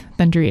with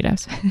than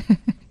Doritos.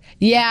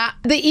 Yeah.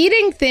 The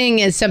eating thing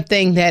is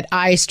something that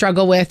I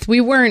struggle with.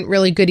 We weren't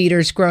really good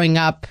eaters growing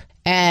up,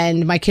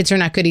 and my kids are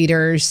not good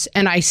eaters.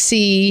 And I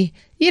see,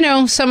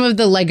 some of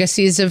the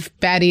legacies of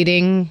bad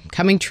eating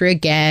coming true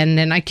again.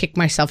 And I kick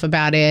myself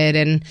about it.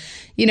 And,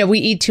 we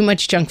eat too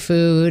much junk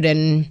food.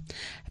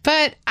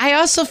 But I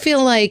also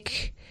feel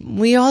like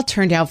we all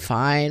turned out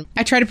fine.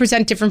 I try to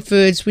present different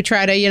foods. We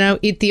try to,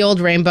 eat the old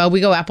rainbow.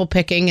 We go apple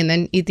picking and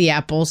then eat the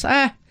apples.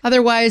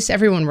 Otherwise,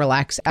 everyone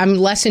relax. I'm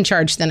less in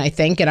charge than I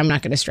think, and I'm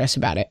not going to stress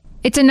about it.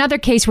 It's another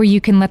case where you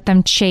can let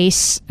them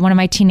chase. One of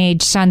my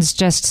teenage sons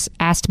just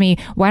asked me,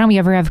 why don't we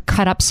ever have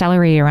cut up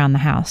celery around the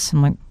house?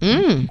 I'm like,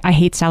 I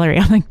hate celery.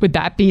 I'm like, would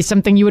that be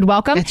something you would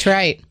welcome? That's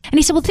right. And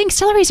he said, well, think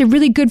celery is a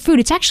really good food.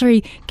 It's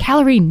actually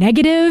calorie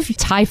negative.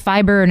 It's high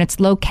fiber and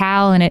it's low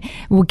cal, and it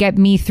will get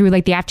me through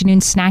like the afternoon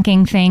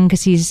snacking thing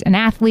because he's an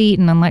athlete.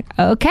 And I'm like,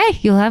 okay,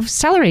 you'll have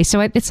celery. So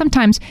it's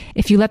sometimes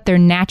if you let their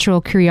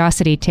natural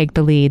curiosity take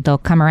the lead, they'll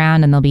come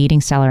around and they'll be eating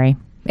celery.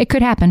 It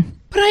could happen.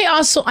 But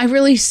I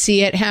really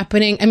see it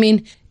happening. I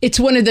mean, it's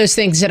one of those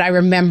things that I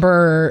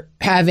remember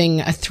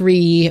having a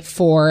 3,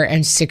 4,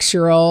 and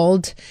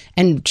 6-year-old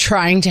and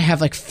trying to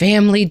have like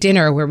family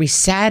dinner where we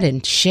sat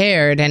and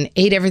shared and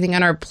ate everything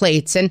on our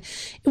plates. And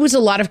it was a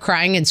lot of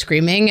crying and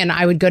screaming. And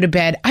I would go to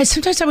bed.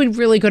 Sometimes I would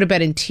really go to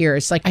bed in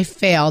tears. Like, I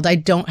failed. I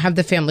don't have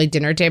the family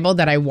dinner table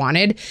that I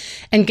wanted.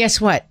 And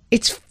guess what?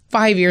 It's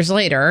 5 years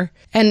later,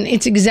 and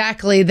it's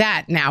exactly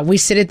that now. We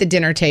sit at the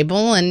dinner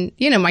table, and,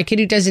 my kid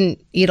who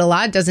doesn't eat a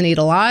lot,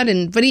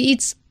 but he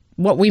eats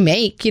what we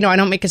make. I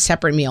don't make a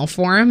separate meal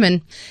for him,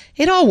 and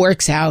it all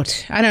works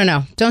out. I don't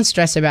know. Don't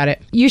stress about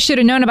it. You should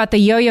have known about the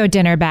yo-yo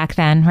dinner back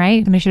then,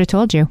 right? I should have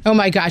told you. Oh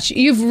my gosh.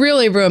 You've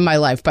really ruined my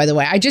life, by the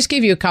way. I just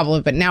gave you a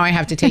compliment, but now I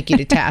have to take you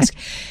to task.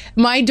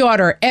 My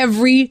daughter,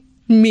 every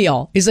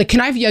meal is like, can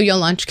I have yo-yo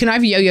lunch? Can I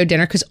have yo-yo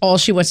dinner? Because all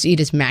she wants to eat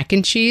is mac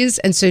and cheese.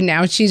 And so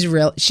now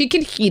she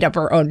can heat up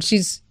her own.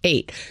 She's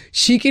 8.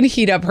 She can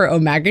heat up her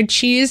own mac and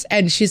cheese.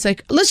 And she's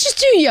like, let's just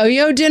do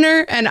yo-yo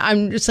dinner. And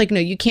I'm just like, no,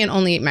 you can't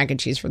only eat mac and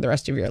cheese for the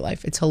rest of your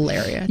life. It's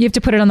hilarious. You have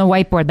to put it on the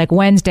whiteboard, like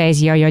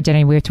Wednesday's yo-yo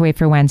dinner. We have to wait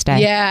for Wednesday.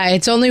 Yeah,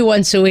 it's only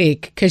once a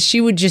week because she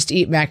would just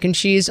eat mac and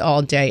cheese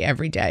all day,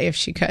 every day if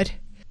she could.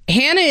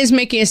 Hannah is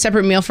making a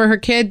separate meal for her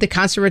kid, the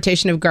constant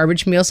rotation of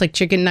garbage meals like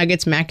chicken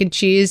nuggets, mac and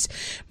cheese.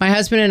 My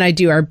husband and I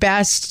do our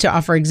best to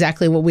offer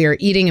exactly what we are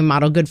eating and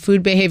model good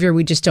food behavior.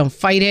 We just don't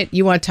fight it.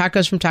 You want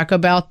tacos from Taco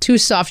Bell? 2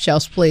 soft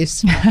shells,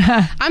 please.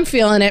 I'm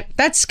feeling it.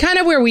 That's kind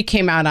of where we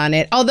came out on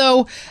it.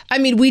 Although,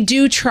 we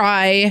do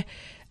try.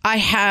 I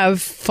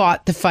have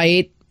fought the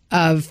fight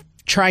of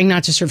trying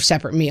not to serve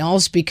separate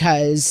meals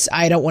because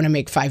I don't want to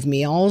make 5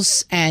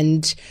 meals.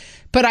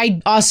 But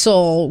I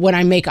also, when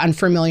I make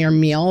unfamiliar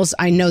meals,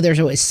 I know there's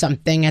always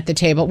something at the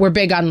table. We're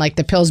big on like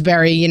the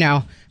Pillsbury,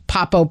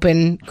 pop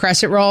open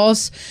crescent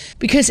rolls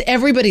because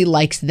everybody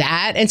likes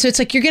that. And so it's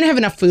like you're going to have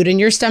enough food in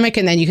your stomach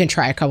and then you can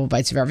try a couple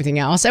bites of everything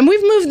else. And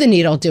we've moved the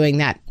needle doing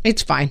that.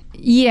 It's fine.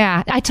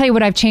 Yeah. I tell you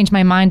what I've changed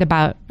my mind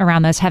about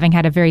around this, having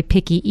had a very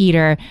picky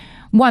eater.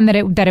 One, that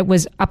it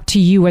was up to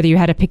you whether you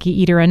had a picky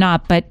eater or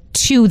not. But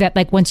two, that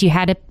like once you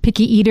had a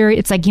picky eater,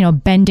 it's like,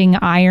 bending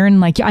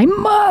iron, like I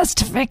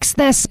must fix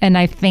this. And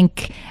I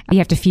think you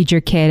have to feed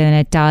your kid and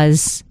it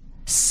does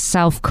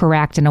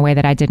self-correct in a way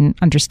that I didn't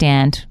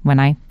understand when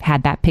I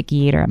had that picky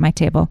eater at my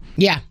table.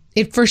 Yeah.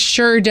 It for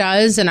sure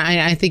does, and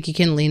I think you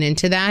can lean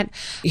into that.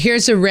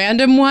 Here's a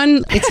random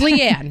one. It's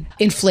Leanne.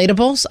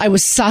 Inflatables. I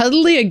was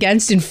solidly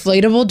against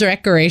inflatable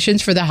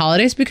decorations for the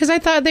holidays because I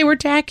thought they were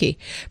tacky,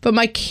 but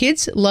my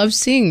kids love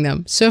seeing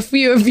them. So for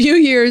a few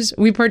years,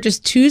 we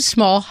purchased 2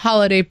 small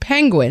holiday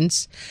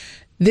penguins.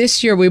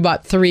 This year, we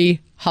bought 3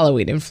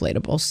 Halloween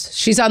inflatables.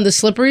 She's on the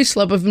slippery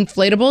slope of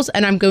inflatables,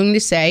 and I'm going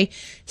to say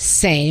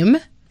same.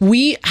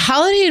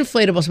 Holiday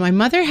inflatables, my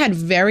mother had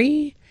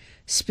very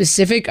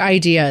specific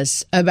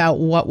ideas about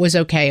what was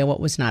okay and what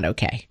was not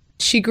okay.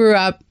 She grew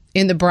up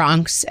in the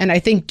Bronx and I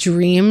think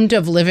dreamed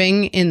of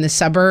living in the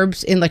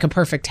suburbs in like a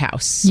perfect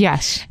house.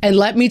 Yes. And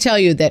let me tell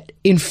you that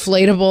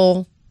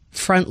inflatable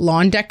front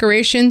lawn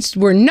decorations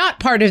were not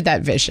part of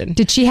that vision.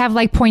 Did she have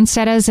like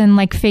poinsettias and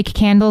like fake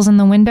candles in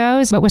the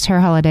windows? What was her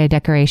holiday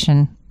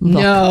decoration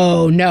look?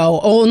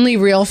 No, only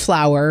real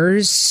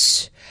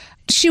flowers.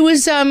 She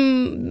was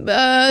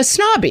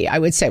snobby, I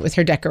would say, with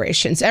her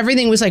decorations.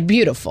 Everything was like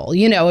beautiful.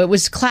 It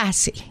was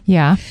classy.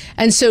 Yeah.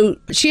 And so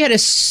she had a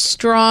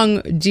strong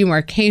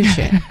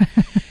demarcation.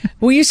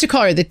 We used to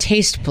call her the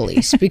taste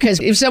police because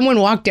if someone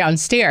walked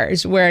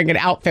downstairs wearing an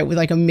outfit with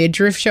like a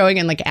midriff showing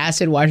and like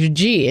acid wash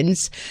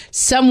jeans,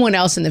 someone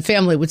else in the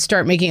family would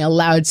start making a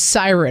loud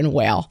siren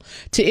wail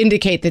to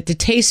indicate that the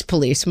taste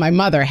police, my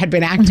mother, had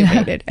been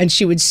activated and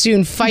she would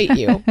soon fight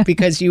you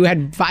because you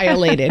had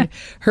violated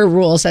her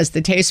rules as the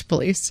taste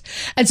police.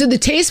 And so the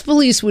taste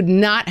police would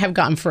not have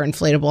gone for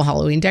inflatable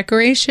Halloween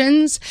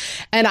decorations.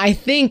 And I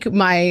think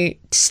my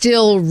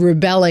still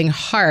rebelling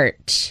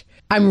heart,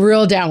 I'm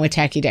real down with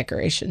tacky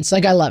decorations.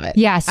 Like, I love it.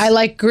 Yes. I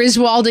like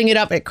Griswolding it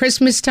up at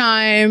Christmas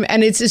time.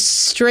 And it's a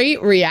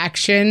straight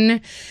reaction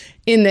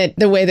in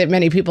the way that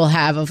many people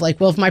have of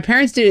like, well, if my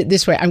parents did it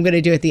this way, I'm going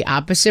to do it the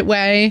opposite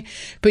way.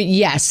 But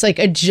yes, like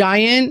a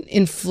giant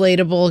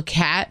inflatable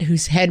cat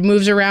whose head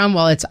moves around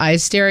while its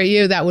eyes stare at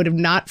you, that would have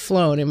not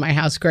flown in my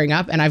house growing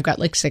up. And I've got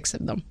like 6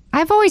 of them.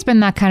 I've always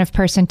been that kind of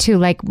person too.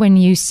 Like when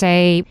you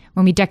say,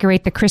 when we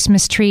decorate the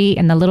Christmas tree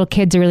and the little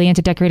kids are really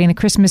into decorating the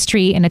Christmas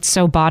tree and it's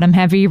so bottom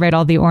heavy, right?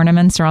 All the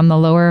ornaments are on the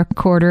lower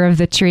quarter of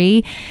the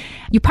tree.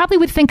 You probably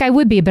would think I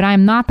would be, but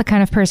I'm not the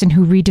kind of person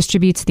who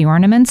redistributes the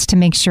ornaments to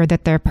make sure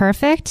that they're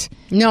perfect.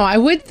 No, I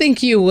would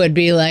think you would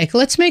be like,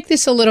 let's make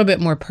this a little bit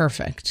more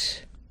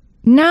perfect.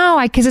 No,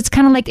 because it's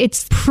kind of like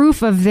it's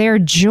proof of their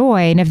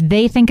joy. And if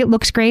they think it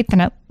looks great, then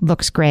it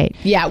looks great.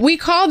 Yeah, we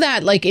call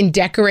that like in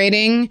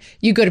decorating,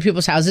 you go to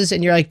people's houses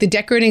and you're like, the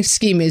decorating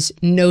scheme is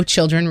no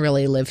children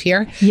really live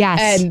here. Yes.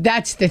 And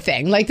that's the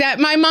thing. Like that,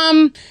 my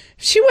mom,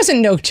 she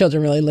wasn't no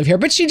children really live here,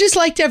 but she just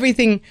liked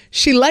everything.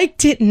 She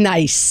liked it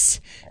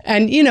nice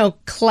and,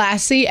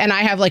 classy. And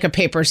I have like a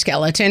paper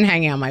skeleton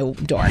hanging on my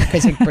door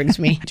because it brings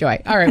me joy.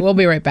 All right, we'll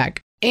be right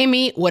back.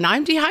 Amy, when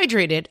I'm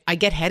dehydrated, I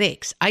get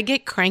headaches, I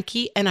get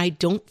cranky, and I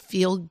don't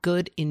feel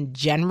good in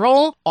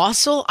general.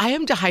 Also, I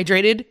am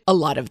dehydrated a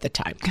lot of the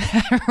time.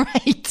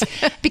 Right.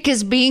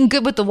 Because being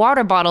good with the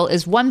water bottle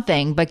is one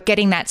thing, but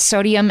getting that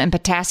sodium and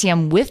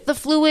potassium with the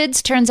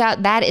fluids, turns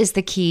out that is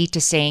the key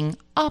to staying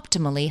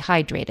optimally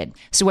hydrated.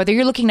 So whether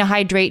you're looking to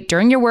hydrate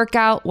during your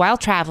workout, while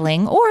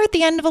traveling, or at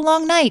the end of a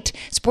long night,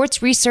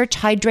 Sports Research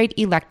Hydrate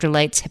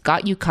Electrolytes have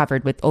got you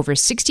covered with over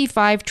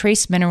 65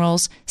 trace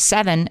minerals,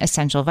 7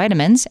 essential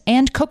vitamins,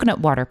 and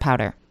coconut water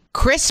powder.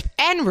 Crisp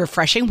and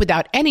refreshing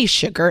without any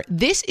sugar,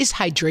 this is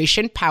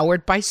hydration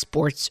powered by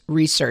Sports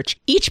Research.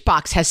 Each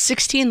box has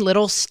 16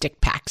 little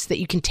stick packs that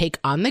you can take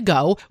on the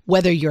go,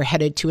 whether you're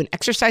headed to an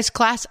exercise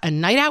class, a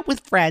night out with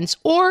friends,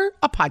 or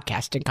a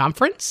podcasting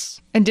conference.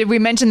 And did we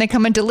mention they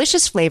come in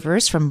delicious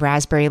flavors from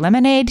raspberry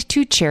lemonade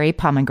to cherry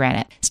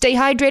pomegranate? Stay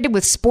hydrated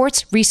with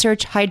Sports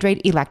Research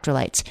Hydrate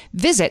Electrolytes.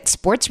 Visit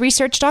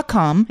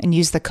sportsresearch.com and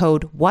use the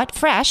code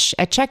WhatFresh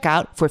at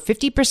checkout for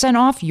 50%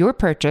 off your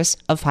purchase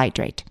of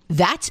Hydrate.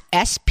 That's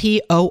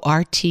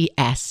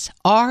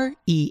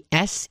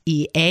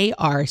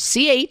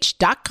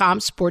SportsResearch.com,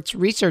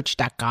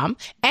 sportsresearch.com,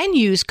 and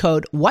use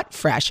code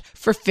WhatFresh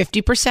for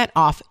 50%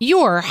 off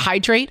your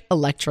Hydrate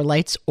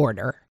Electrolytes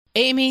order.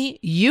 Amy,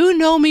 you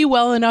know me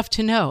well enough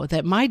to know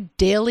that my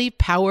daily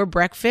power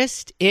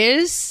breakfast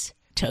is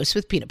toast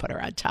with peanut butter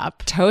on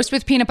top. Toast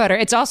with peanut butter.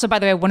 It's also, by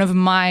the way, one of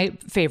my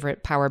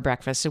favorite power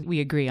breakfasts, so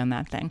we agree on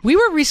that thing. We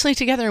were recently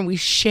together and we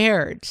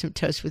shared some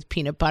toast with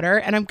peanut butter,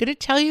 and I'm going to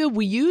tell you,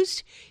 we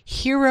used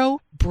Hero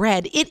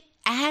bread. It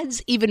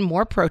adds even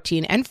more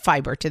protein and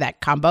fiber to that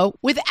combo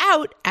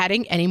without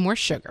adding any more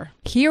sugar.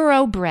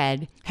 Hero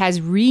Bread has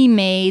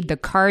remade the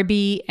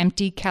carby,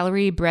 empty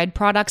calorie bread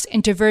products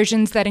into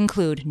versions that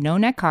include no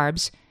net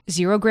carbs,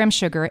 0 gram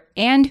sugar,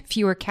 and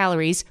fewer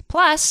calories,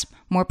 plus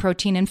more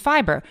protein and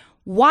fiber,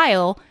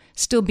 while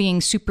still being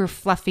super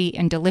fluffy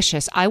and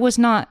delicious. I was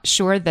not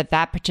sure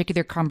that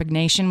particular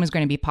combination was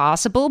going to be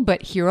possible,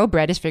 but Hero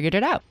Bread has figured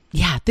it out.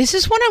 Yeah, this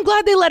is one I'm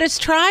glad they let us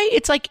try.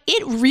 It's like,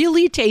 it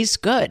really tastes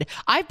good.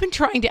 I've been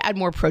trying to add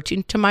more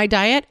protein to my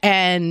diet,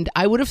 and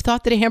I would have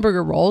thought that a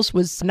hamburger rolls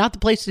was not the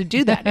place to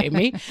do that,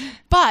 Amy.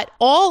 But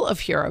all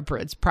of Hero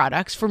Bread's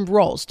products, from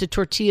rolls to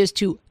tortillas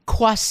to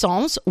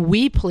croissants,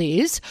 we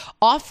please,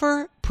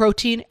 offer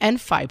protein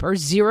and fiber,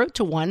 0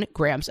 to 1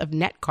 grams of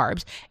net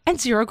carbs, and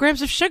 0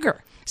 grams of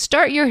sugar.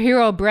 Start your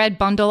Hero Bread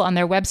bundle on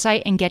their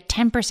website and get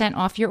 10%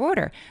 off your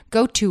order.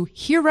 Go to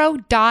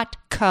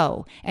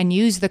hero.co and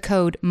use the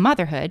code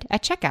motherhood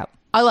at checkout.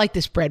 I like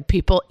this bread,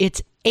 people.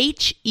 It's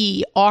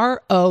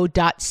HERO.co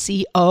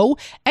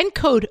and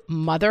code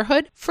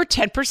motherhood for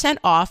 10%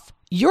 off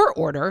your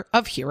order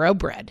of Hero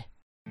Bread.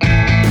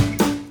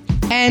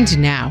 And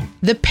now,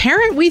 the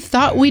parent we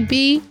thought we'd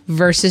be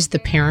versus the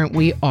parent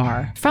we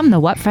are. From the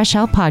What Fresh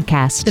Hell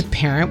podcast. The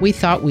parent we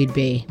thought we'd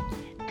be.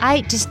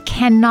 I just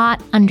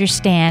cannot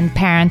understand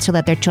parents who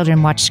let their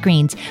children watch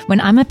screens. When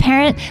I'm a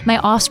parent, my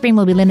offspring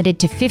will be limited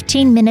to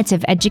 15 minutes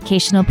of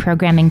educational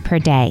programming per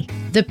day.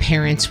 The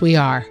parents we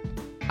are.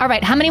 All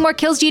right, how many more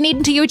kills do you need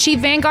until you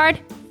achieve Vanguard?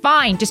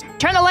 Fine, just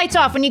turn the lights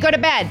off when you go to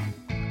bed.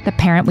 The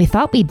parent we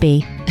thought we'd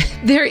be.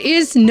 There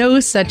is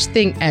no such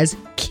thing as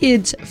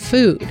kids'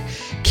 food.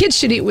 Kids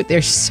should eat what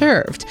they're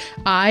served.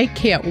 I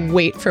can't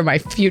wait for my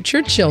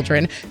future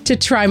children to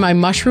try my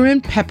mushroom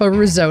and pepper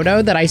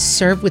risotto that I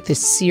serve with the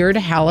seared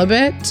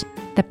halibut.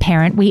 The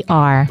parent we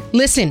are.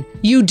 Listen,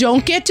 you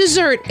don't get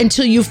dessert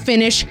until you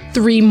finish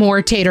 3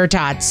 more tater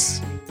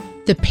tots.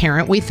 The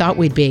parent we thought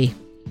we'd be.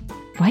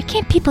 Why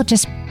can't people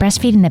just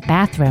breastfeed in the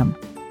bathroom?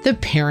 The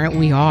parent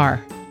we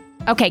are.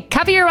 Okay,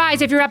 cover your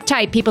eyes if you're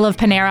uptight, people of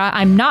Panera.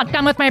 I'm not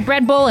done with my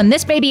bread bowl and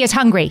this baby is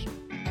hungry.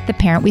 The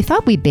parent we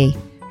thought we'd be.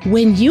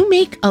 When you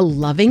make a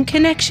loving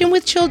connection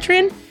with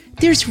children,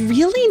 there's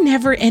really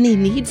never any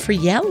need for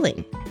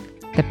yelling.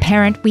 The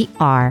parent we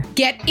are.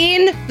 Get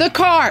in the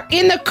car.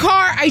 In the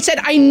car. I said,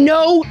 I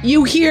know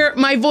you hear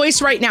my voice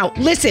right now.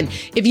 Listen,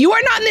 if you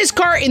are not in this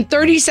car in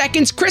 30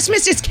 seconds,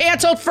 Christmas is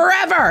canceled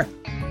forever.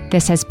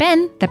 This has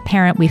been The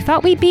Parent We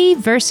Thought We'd Be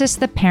versus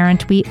The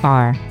Parent We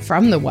Are.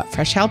 From the What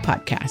Fresh Hell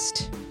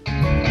podcast.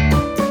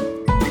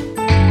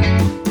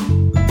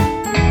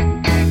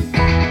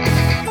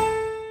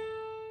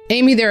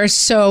 Amy, there are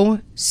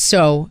so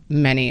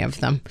many of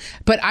them.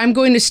 But I'm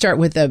going to start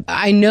with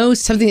I know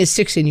something that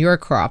sticks in your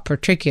craw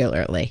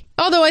particularly.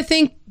 Although I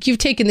think you've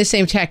taken the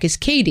same tack as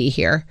Katie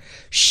here.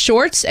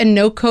 Shorts and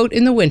no coat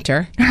in the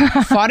winter.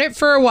 Fought it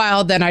for a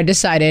while, then I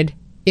decided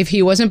if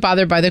he wasn't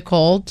bothered by the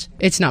cold,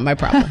 it's not my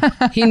problem.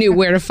 He knew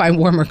where to find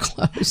warmer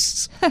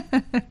clothes.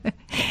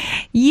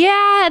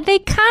 Yeah, they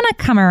kind of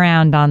come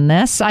around on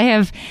this. I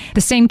have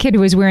the same kid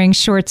who was wearing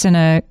shorts and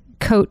a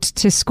coat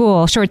to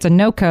school, shorts and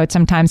no coat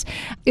sometimes,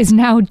 is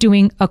now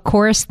doing a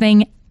chorus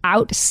thing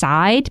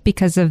outside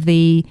because of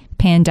the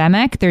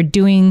pandemic. They're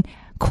doing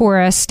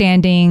chorus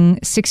standing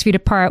 6 feet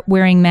apart,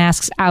 wearing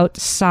masks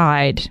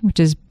outside, which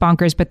is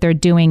bonkers, but they're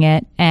doing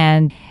it.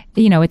 And,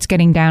 you know, it's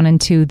getting down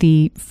into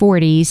the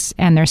 40s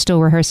and they're still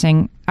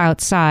rehearsing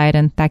outside.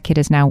 And that kid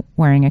is now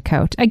wearing a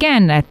coat.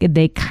 Again,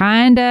 they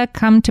kind of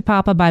come to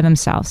Papa by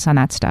themselves on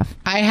that stuff.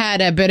 I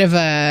had a bit of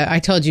I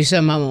told you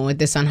so moment with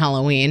this on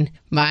Halloween.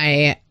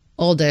 My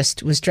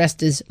oldest was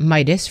dressed as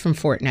Midas from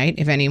Fortnite,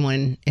 if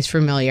anyone is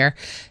familiar.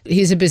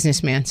 He's a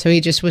businessman, so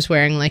he just was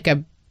wearing like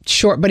a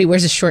short, but he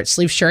wears a short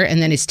sleeve shirt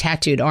and then his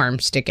tattooed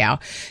arms stick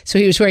out. So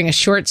he was wearing a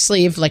short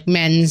sleeve, like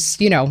men's,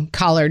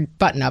 collared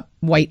button up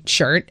white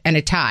shirt and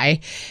a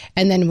tie.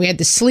 And then we had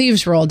the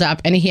sleeves rolled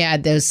up and he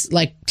had those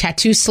like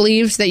tattoo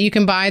sleeves that you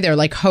can buy. They're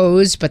like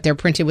hose, but they're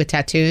printed with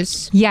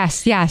tattoos.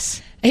 Yes,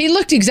 yes. He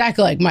looked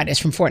exactly like Midas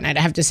from Fortnite,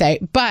 I have to say.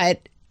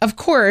 But of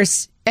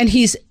course, and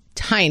he's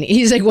tiny.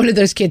 He's like one of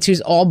those kids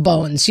who's all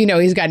bones.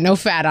 He's got no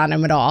fat on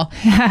him at all.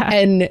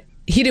 And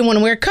he didn't want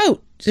to wear a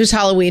coat. It was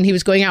Halloween. He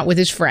was going out with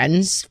his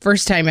friends.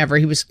 First time ever.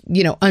 He was,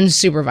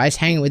 unsupervised,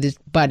 hanging with his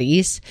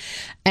buddies.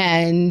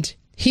 And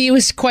he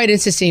was quite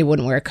insistent he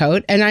wouldn't wear a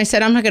coat. And I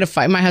said, I'm not going to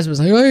fight. My husband was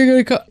like, oh, you're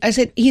going to coat. I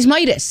said, he's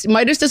Midas.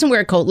 Midas doesn't wear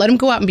a coat. Let him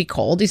go out and be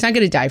cold. He's not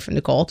going to die from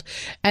the cold.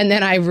 And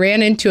then I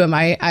ran into him.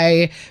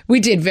 We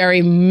did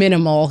very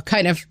minimal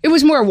kind of, it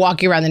was more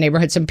walking around the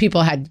neighborhood. Some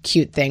people had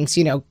cute things,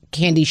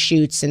 candy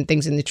shoots and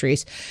things in the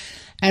trees.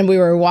 And we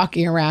were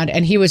walking around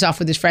and he was off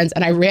with his friends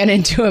and I ran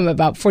into him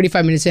about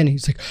 45 minutes in.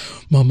 He's like,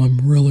 Mom, I'm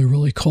really,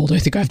 really cold. I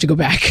think I have to go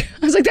back.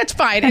 I was like, that's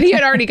fine. And he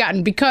had already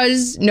gotten,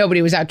 because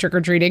nobody was out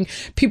trick-or-treating,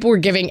 people were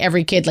giving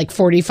every kid like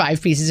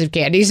 45 pieces of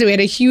candy. So he had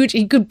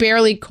he could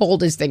barely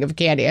hold his thing of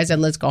candy. I said,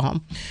 let's go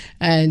home.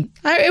 And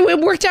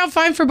it worked out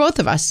fine for both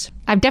of us.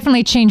 I've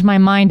definitely changed my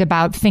mind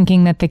about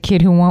thinking that the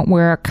kid who won't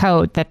wear a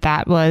coat,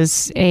 that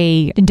was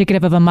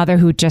indicative of a mother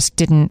who just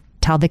didn't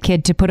tell the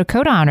kid to put a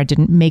coat on or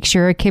didn't make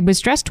sure a kid was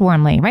dressed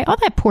warmly, right? Oh,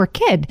 that poor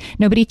kid.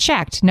 Nobody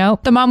checked. No,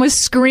 the mom was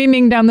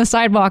screaming down the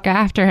sidewalk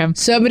after him.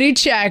 Somebody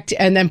checked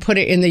and then put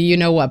it in the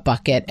you-know-what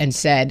bucket and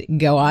said,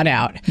 go on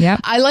out.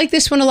 Yep. I like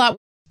this one a lot.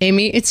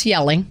 Amy, it's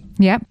yelling.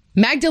 Yep.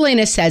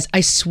 Magdalena says,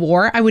 I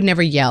swore I would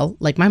never yell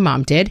like my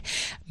mom did.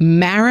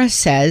 Mara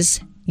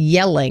says,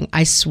 yelling.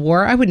 I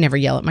swore I would never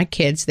yell at my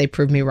kids. They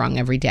prove me wrong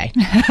every day.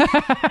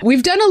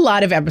 We've done a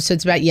lot of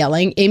episodes about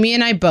yelling. Amy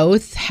and I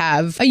both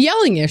have a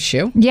yelling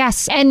issue.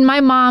 Yes. And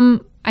my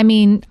mom, I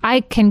mean,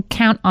 I can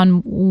count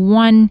on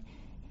one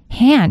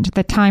hand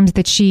the times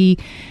that she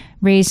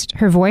raised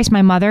her voice,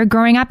 my mother,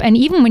 growing up. And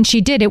even when she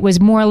did, it was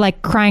more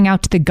like crying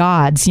out to the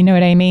gods. You know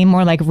what I mean?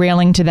 More like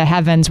railing to the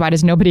heavens. Why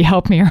does nobody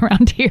help me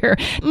around here?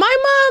 My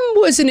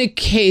mom was an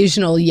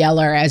occasional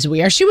yeller, as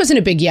we are. She wasn't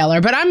a big yeller,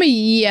 but I'm a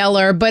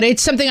yeller. But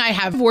it's something I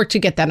have worked to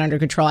get that under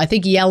control. I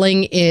think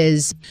yelling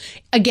is,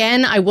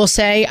 again, I will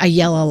say I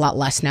yell a lot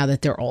less now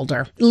that they're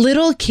older.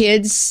 Little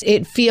kids,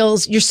 it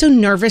feels, you're so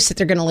nervous that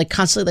they're going to like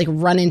constantly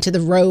like run into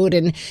the road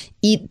and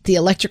eat the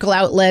electrical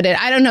outlet. And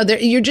I don't know,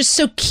 you're just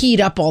so keyed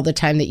up all the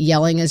time that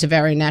yelling is a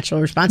very natural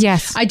response.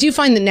 Yes. I do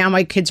find that now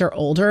my kids are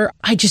older,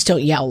 I just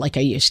don't yell like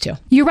I used to.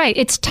 You're right.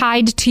 It's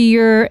tied to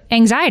your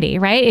anxiety,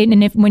 right?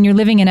 And if when you're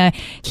living in a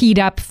heat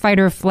up fight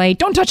or flight,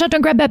 don't touch that,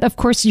 don't grab that, of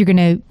course you're going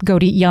to go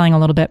to yelling a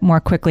little bit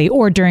more quickly.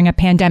 Or during a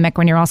pandemic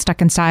when you're all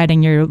stuck inside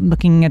and you're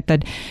looking at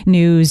the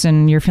news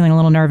and you're feeling a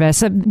little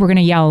nervous, we're going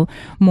to yell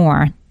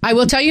more. I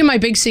will tell you my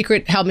big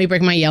secret helped me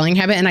break my yelling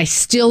habit, and I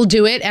still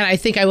do it, and I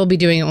think I will be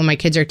doing it when my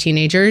kids are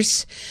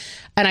teenagers.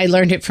 And I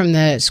learned it from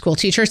the school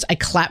teachers. I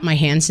clap my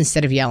hands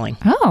instead of yelling.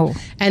 Oh.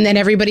 And then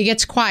everybody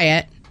gets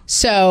quiet.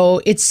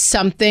 So it's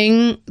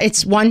something,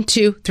 it's 1,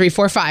 2, 3,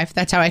 4, 5.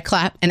 That's how I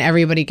clap, and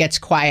everybody gets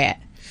quiet.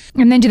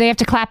 And then do they have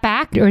to clap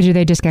back, or do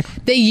they just get...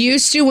 They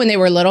used to when they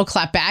were little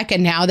clap back,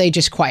 and now they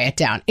just quiet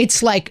down.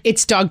 It's like,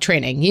 it's dog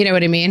training. You know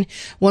what I mean?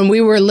 When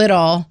we were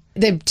little,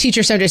 the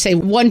teacher started to say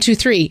 1, 2,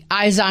 3,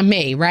 eyes on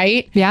me,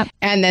 right? Yeah.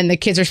 And then the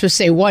kids are supposed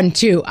to say 1,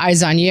 2,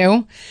 eyes on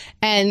you.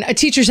 And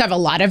teachers have a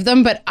lot of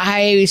them, but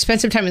I spent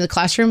some time in the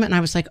classroom and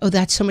I was like, oh,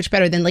 that's so much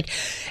better than like,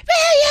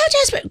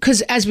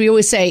 because as we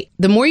always say,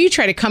 the more you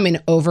try to come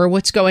in over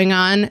what's going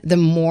on, the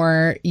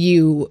more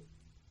you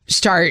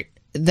start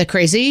the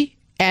crazy.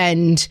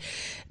 And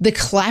the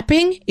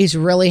clapping is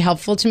really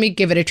helpful to me.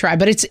 Give it a try.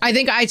 But I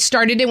think I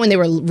started it when they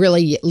were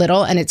really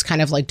little, and it's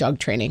kind of like dog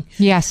training.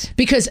 Yes.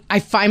 Because I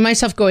find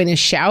myself going to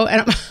shout,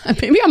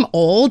 and maybe I'm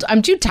old.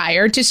 I'm too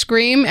tired to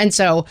scream. And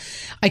so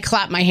I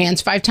clap my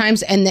hands 5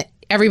 times, and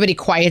everybody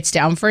quiets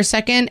down for a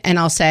second, and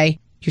I'll say,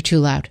 you're too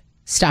loud.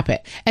 Stop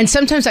it. And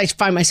sometimes I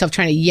find myself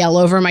trying to yell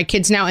over my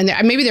kids now, and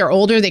maybe they're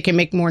older, they can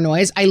make more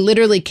noise. I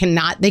literally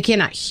they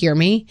cannot hear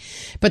me,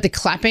 but the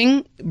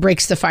clapping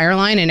breaks the fire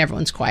line and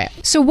everyone's quiet.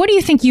 So what do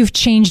you think you've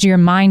changed your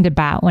mind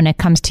about when it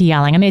comes to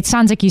yelling? I mean, it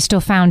sounds like you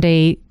still found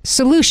a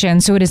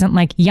solution, so it isn't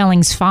like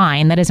yelling's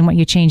fine. That isn't what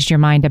you changed your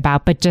mind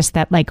about, but just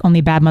that like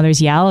only bad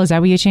mothers yell. Is that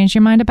what you changed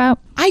your mind about?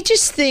 I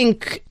just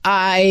think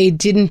I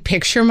didn't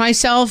picture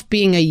myself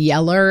being a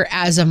yeller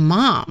as a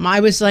mom. I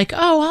was like,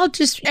 oh,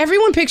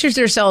 everyone pictures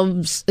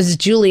themselves as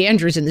Julie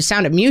Andrews in The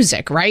Sound of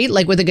Music, right?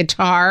 Like with a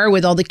guitar,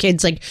 with all the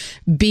kids like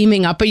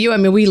beaming up at you. I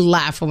mean, we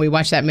laugh when we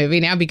watch that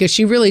movie now because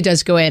she really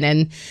does go in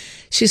and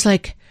she's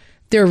like,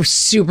 they're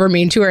super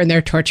mean to her and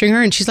they're torturing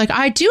her. And she's like,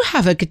 I do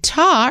have a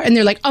guitar. And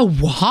they're like, oh,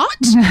 what?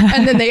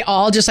 And then they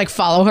all just like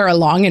follow her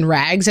along in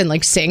rags and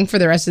like sing for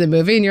the rest of the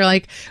movie. And you're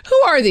like, who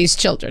are these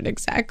children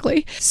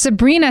exactly?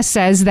 Sabrina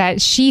says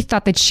that she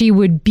thought that she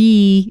would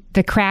be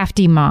the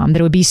crafty mom,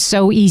 that it would be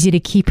so easy to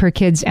keep her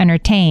kids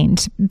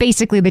entertained.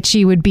 Basically that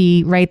she would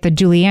be, right, the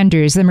Julie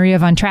Andrews, the Maria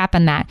von Trapp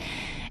and that.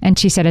 And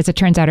she said, as it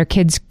turns out, her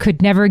kids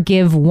could never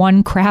give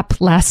one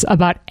crap less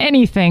about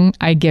anything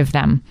I give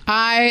them.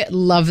 I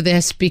love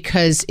this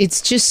because it's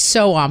just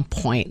so on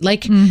point.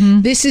 Like,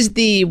 This is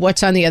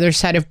what's on the other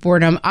side of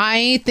boredom.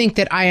 I think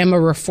that I am a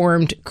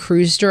reformed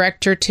cruise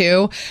director,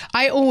 too.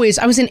 I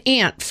was an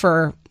aunt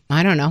for,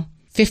 I don't know,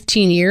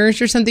 15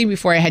 years or something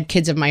before I had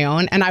kids of my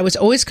own. And I was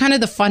always kind of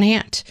the fun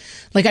aunt.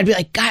 Like, I'd be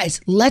like, guys,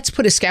 let's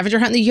put a scavenger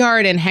hunt in the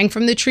yard and hang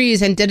from the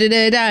trees and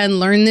da-da-da-da and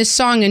learn this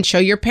song and show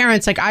your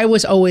parents. Like, I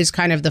was always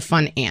kind of the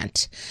fun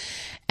aunt.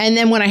 And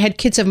then when I had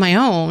kids of my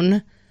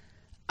own,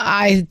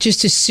 I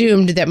just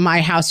assumed that my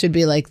house would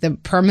be like the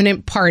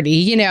permanent party,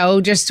 you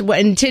know,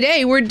 and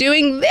today we're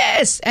doing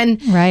this.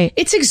 And right.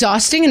 It's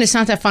exhausting and it's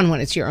not that fun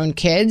when it's your own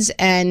kids.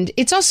 And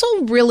it's also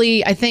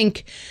really, I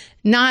think,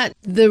 not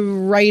the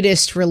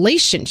rightest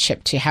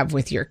relationship to have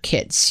with your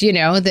kids, you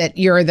know, that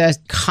you're the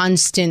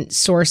constant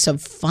source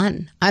of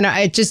fun.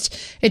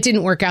 It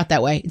didn't work out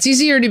that way. It's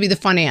easier to be the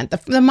fun aunt.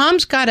 The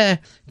mom's got to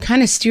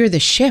kind of steer the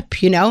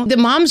ship, you know. The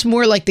mom's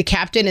more like the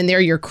captain and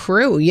they're your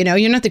crew, you know.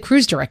 You're not the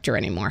cruise director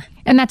anymore.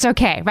 And that's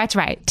okay. That's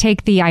right.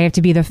 Take the I have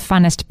to be the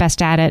funnest,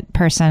 best at it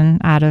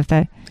person out of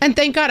the... And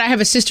thank God I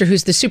have a sister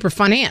who's the super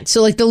fun aunt.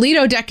 So like the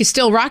Lido deck is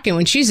still rocking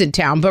when she's in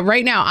town. But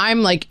right now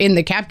I'm like in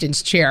the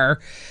captain's chair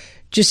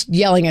just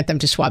yelling at them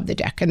to swab the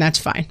deck, and that's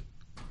fine.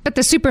 But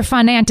the super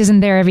fun aunt isn't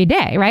there every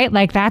day, right?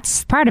 Like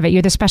that's part of it.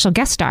 You're the special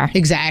guest star.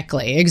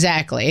 Exactly.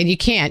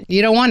 And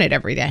you don't want it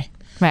every day.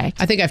 Right.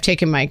 I think I've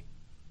taken my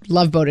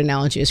Love Boat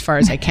analogy as far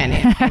as I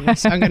can.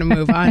 So I'm going to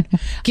move on.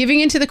 Giving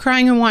into the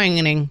crying and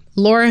whining.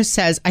 Laura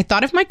says, I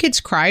thought if my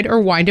kids cried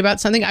or whined about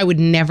something, I would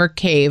never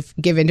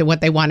give in to what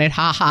they wanted.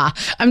 Ha ha.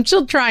 I'm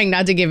still trying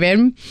not to give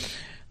in,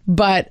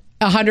 but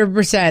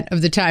 100%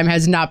 of the time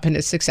has not been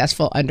a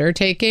successful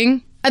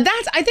undertaking.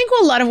 I think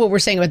a lot of what we're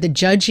saying about the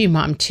judgy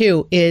mom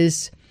too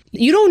is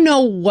you don't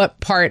know what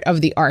part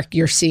of the arc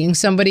you're seeing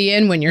somebody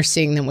in when you're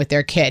seeing them with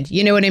their kid.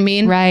 You know what I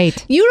mean?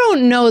 Right. You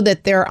don't know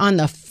that they're on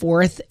the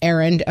fourth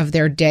errand of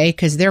their day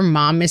because their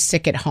mom is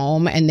sick at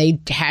home and they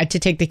had to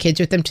take the kids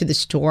with them to the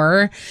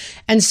store.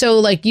 And so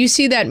like you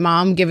see that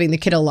mom giving the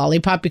kid a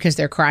lollipop because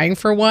they're crying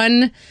for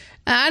one.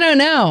 I don't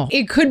know.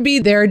 It could be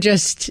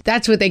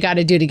that's what they got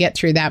to do to get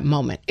through that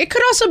moment. It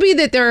could also be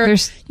that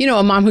there's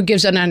a mom who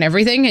gives in on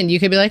everything and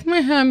you could be like,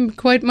 I'm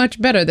quite much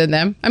better than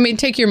them. I mean,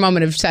 take your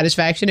moment of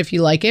satisfaction if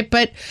you like it,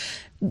 but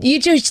you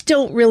just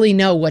don't really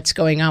know what's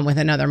going on with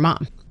another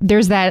mom.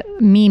 There's that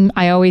meme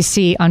I always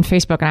see on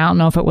Facebook, and I don't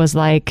know if it was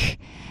like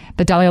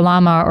the Dalai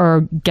Lama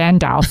or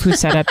Gandalf who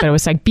said it, but it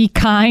was like, be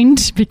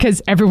kind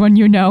because everyone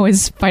you know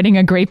is fighting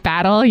a great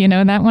battle. You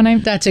know that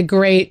one? That's a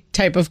great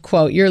type of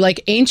quote. You're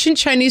like ancient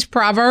Chinese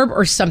proverb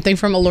or something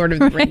from a Lord of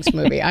the Rings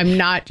movie. I'm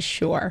not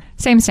sure.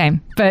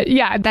 Same. But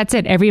yeah, that's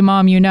it. Every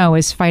mom you know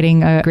is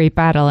fighting a great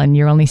battle and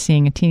you're only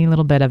seeing a teeny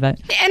little bit of it.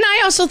 And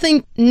I also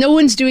think no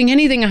one's doing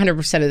anything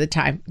 100% of the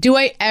time. Do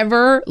I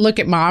ever look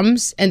at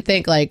moms and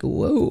think like,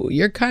 whoa,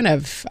 you're kind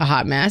of a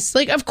hot mess?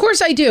 Like, of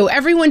course I do.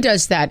 Everyone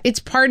does that. It's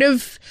part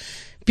of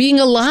being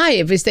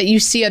alive is that you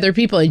see other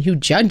people and you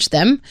judge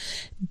them.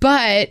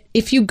 But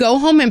if you go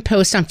home and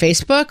post on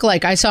Facebook,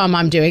 like I saw a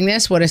mom doing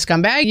this, what a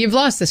scumbag, you've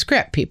lost the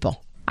script,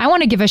 people. I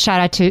want to give a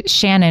shout out to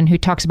Shannon, who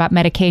talks about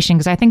medication,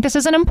 because I think this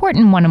is an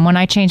important one. And one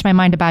I changed my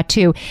mind about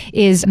too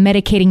is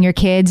medicating your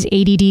kids,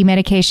 ADD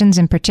medications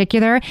in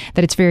particular,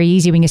 that it's very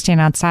easy when you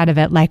stand outside of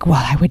it. Like,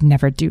 well, I would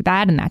never do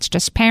that. And that's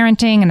just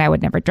parenting. And I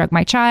would never drug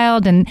my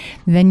child. And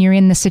then you're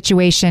in the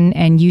situation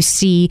and you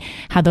see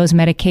how those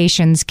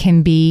medications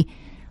can be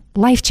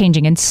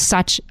life-changing in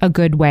such a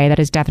good way. That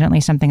is definitely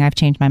something I've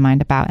changed my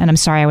mind about. And I'm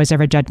sorry I was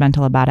ever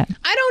judgmental about it.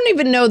 I don't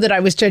even know that I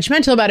was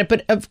judgmental about it,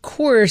 but of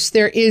course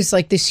there is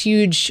like this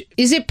huge,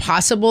 is it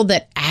possible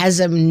that as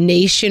a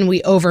nation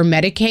we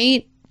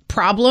over-medicate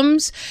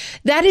problems?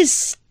 That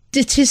is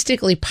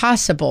statistically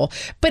possible,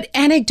 but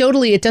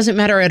anecdotally it doesn't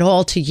matter at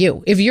all to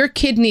you. If your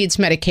kid needs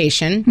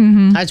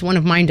medication, as one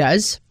of mine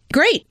does,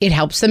 great. It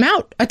helps them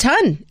out a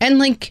ton. And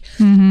like,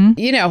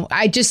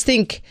 I just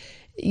think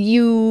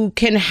you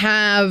can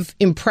have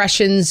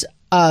impressions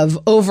of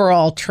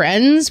overall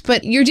trends,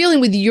 but you're dealing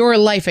with your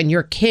life and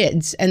your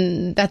kids,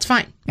 and that's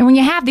fine. And when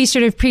you have these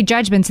sort of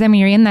prejudgments, then when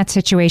you're in that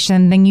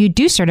situation, then you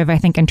do sort of, I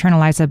think,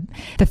 internalize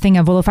the thing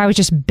of, well, if I was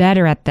just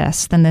better at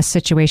this, then this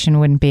situation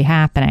wouldn't be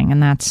happening.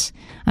 And that's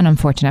an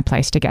unfortunate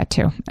place to get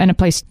to. And a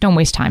place, don't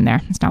waste time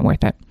there. It's not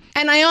worth it.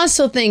 And I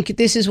also think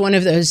this is one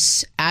of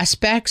those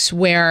aspects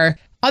where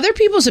other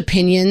people's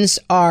opinions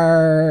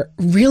are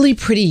really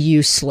pretty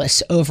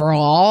useless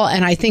overall.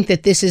 And I think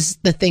that this is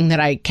the thing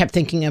that I kept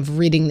thinking of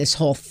reading this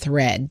whole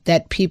thread,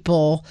 that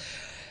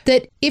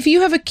if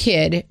you have a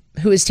kid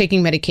who is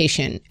taking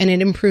medication and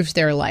it improves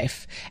their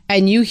life,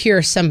 and you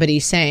hear somebody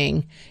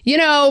saying,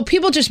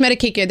 people just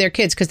medicate their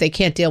kids because they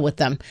can't deal with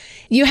them,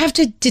 you have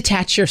to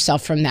detach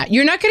yourself from that.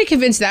 You're not going to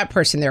convince that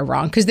person they're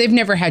wrong because they've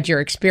never had your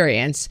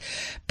experience.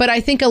 But I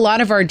think a lot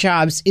of our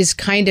jobs is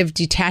kind of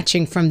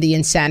detaching from the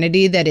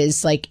insanity that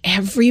is like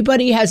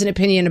everybody has an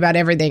opinion about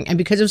everything. And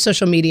because of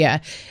social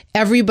media,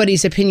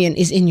 everybody's opinion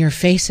is in your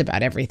face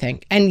about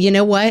everything. And you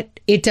know what?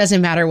 It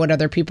doesn't matter what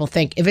other people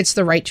think. If it's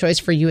the right choice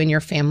for you and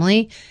your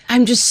family,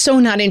 I'm just so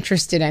not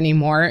interested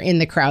anymore in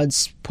the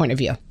crowd's point of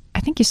view.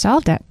 I think you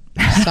solved it.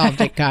 Solved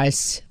it,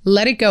 guys.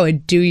 Let it go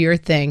and do your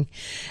thing.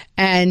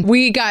 And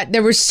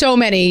there were so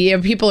many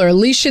people are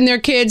leashing their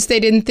kids. They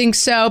didn't think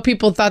so.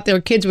 People thought their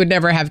kids would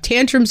never have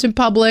tantrums in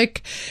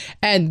public.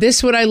 And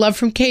this what I love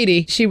from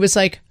Katie. She was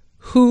like,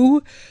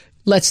 who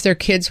lets their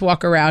kids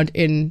walk around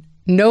in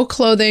no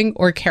clothing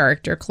or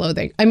character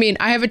clothing? I mean,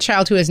 I have a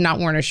child who has not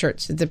worn a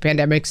shirt since the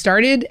pandemic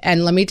started.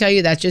 And let me tell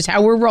you, that's just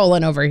how we're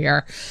rolling over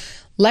here.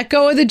 Let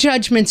go of the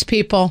judgments,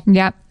 people.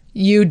 Yep.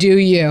 You do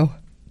you.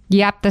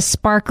 Yep. The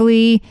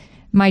sparkly,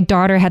 my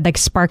daughter had like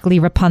sparkly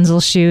Rapunzel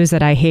shoes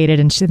that I hated.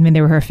 And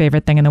they were her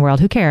favorite thing in the world.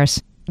 Who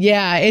cares?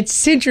 Yeah,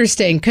 it's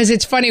interesting because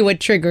it's funny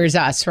what triggers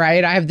us,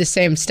 right? I have the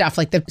same stuff,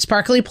 like the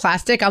sparkly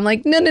plastic. I'm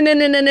like,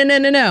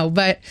 no.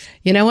 But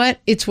you know what?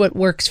 It's what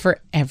works for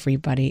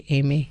everybody,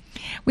 Amy.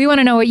 We want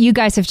to know what you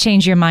guys have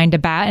changed your mind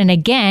about. And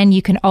again,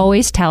 you can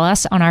always tell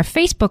us on our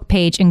Facebook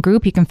page and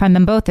group. You can find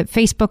them both at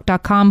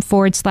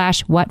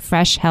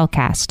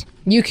facebook.com/whatfreshhellcast.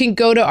 You can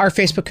go to our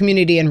Facebook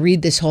community and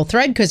read this whole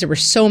thread because there were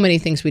so many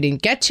things we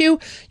didn't get to.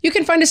 You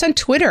can find us on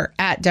Twitter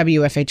at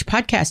WFH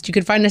Podcast. You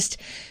can find us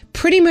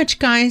pretty much,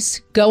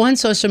 guys, go on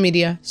social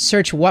media,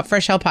 search What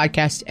Fresh Hell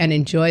Podcast, and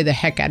enjoy the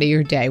heck out of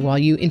your day while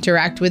you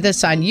interact with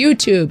us on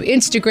YouTube,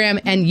 Instagram,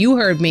 and you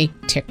heard me,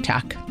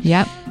 TikTok.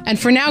 Yep. And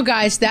for now,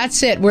 guys,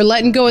 that's it. We're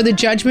letting go of the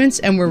judgments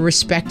and we're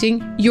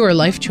respecting your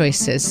life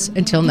choices.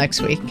 Until next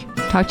week.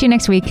 Talk to you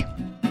next week.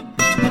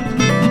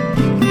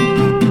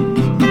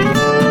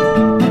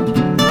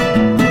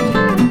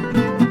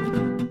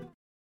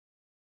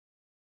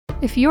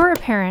 If you're a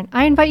parent,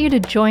 I invite you to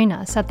join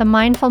us at the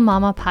Mindful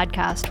Mama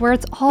podcast, where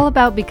it's all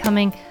about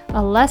becoming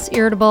a less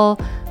irritable,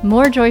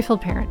 more joyful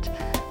parent.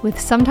 With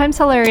sometimes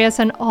hilarious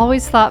and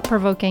always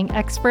thought-provoking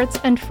experts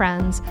and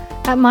friends,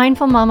 at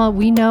Mindful Mama,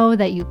 we know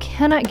that you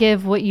cannot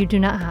give what you do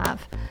not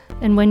have.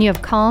 And when you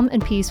have calm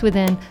and peace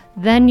within,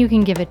 then you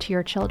can give it to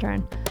your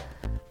children.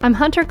 I'm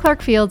Hunter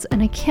Clark Fields,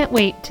 and I can't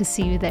wait to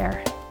see you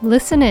there.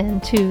 Listen in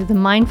to the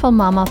Mindful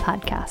Mama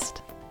podcast.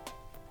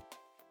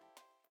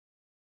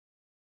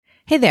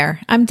 Hey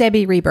there, I'm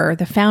Debbie Reber,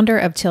 the founder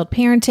of Tilt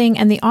Parenting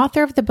and the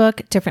author of the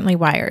book Differently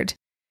Wired.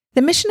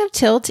 The mission of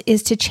Tilt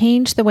is to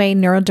change the way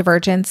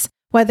neurodivergence,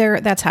 whether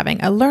that's having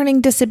a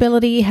learning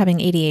disability, having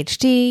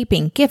ADHD,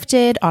 being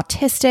gifted,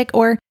 autistic,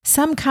 or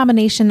some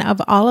combination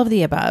of all of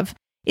the above,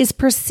 is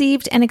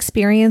perceived and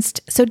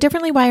experienced so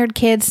differently wired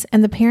kids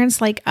and the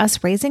parents like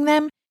us raising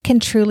them can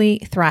truly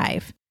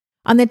thrive.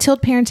 On the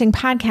Tilt Parenting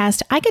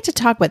podcast, I get to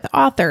talk with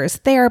authors,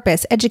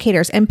 therapists,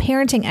 educators, and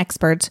parenting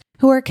experts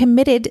who are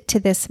committed to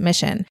this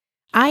mission.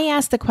 I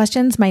ask the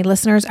questions my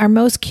listeners are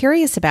most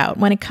curious about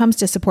when it comes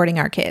to supporting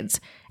our kids.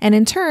 And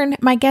in turn,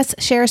 my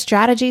guests share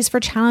strategies for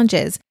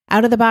challenges,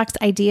 out-of-the-box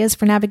ideas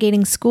for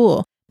navigating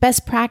school,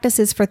 best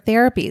practices for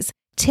therapies,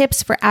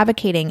 tips for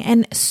advocating,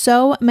 and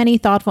so many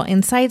thoughtful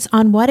insights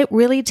on what it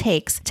really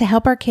takes to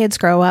help our kids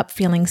grow up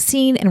feeling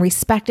seen and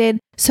respected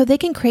so they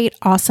can create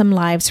awesome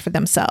lives for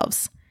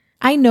themselves.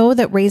 I know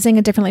that raising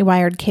a differently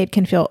wired kid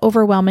can feel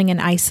overwhelming and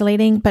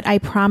isolating, but I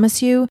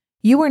promise you,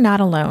 you are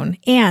not alone,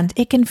 and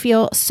it can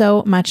feel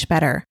so much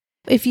better.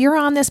 If you're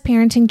on this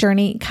parenting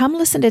journey, come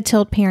listen to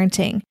Tilt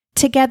Parenting.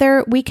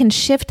 Together, we can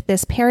shift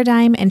this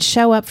paradigm and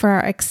show up for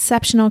our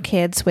exceptional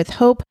kids with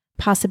hope,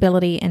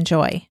 possibility, and joy.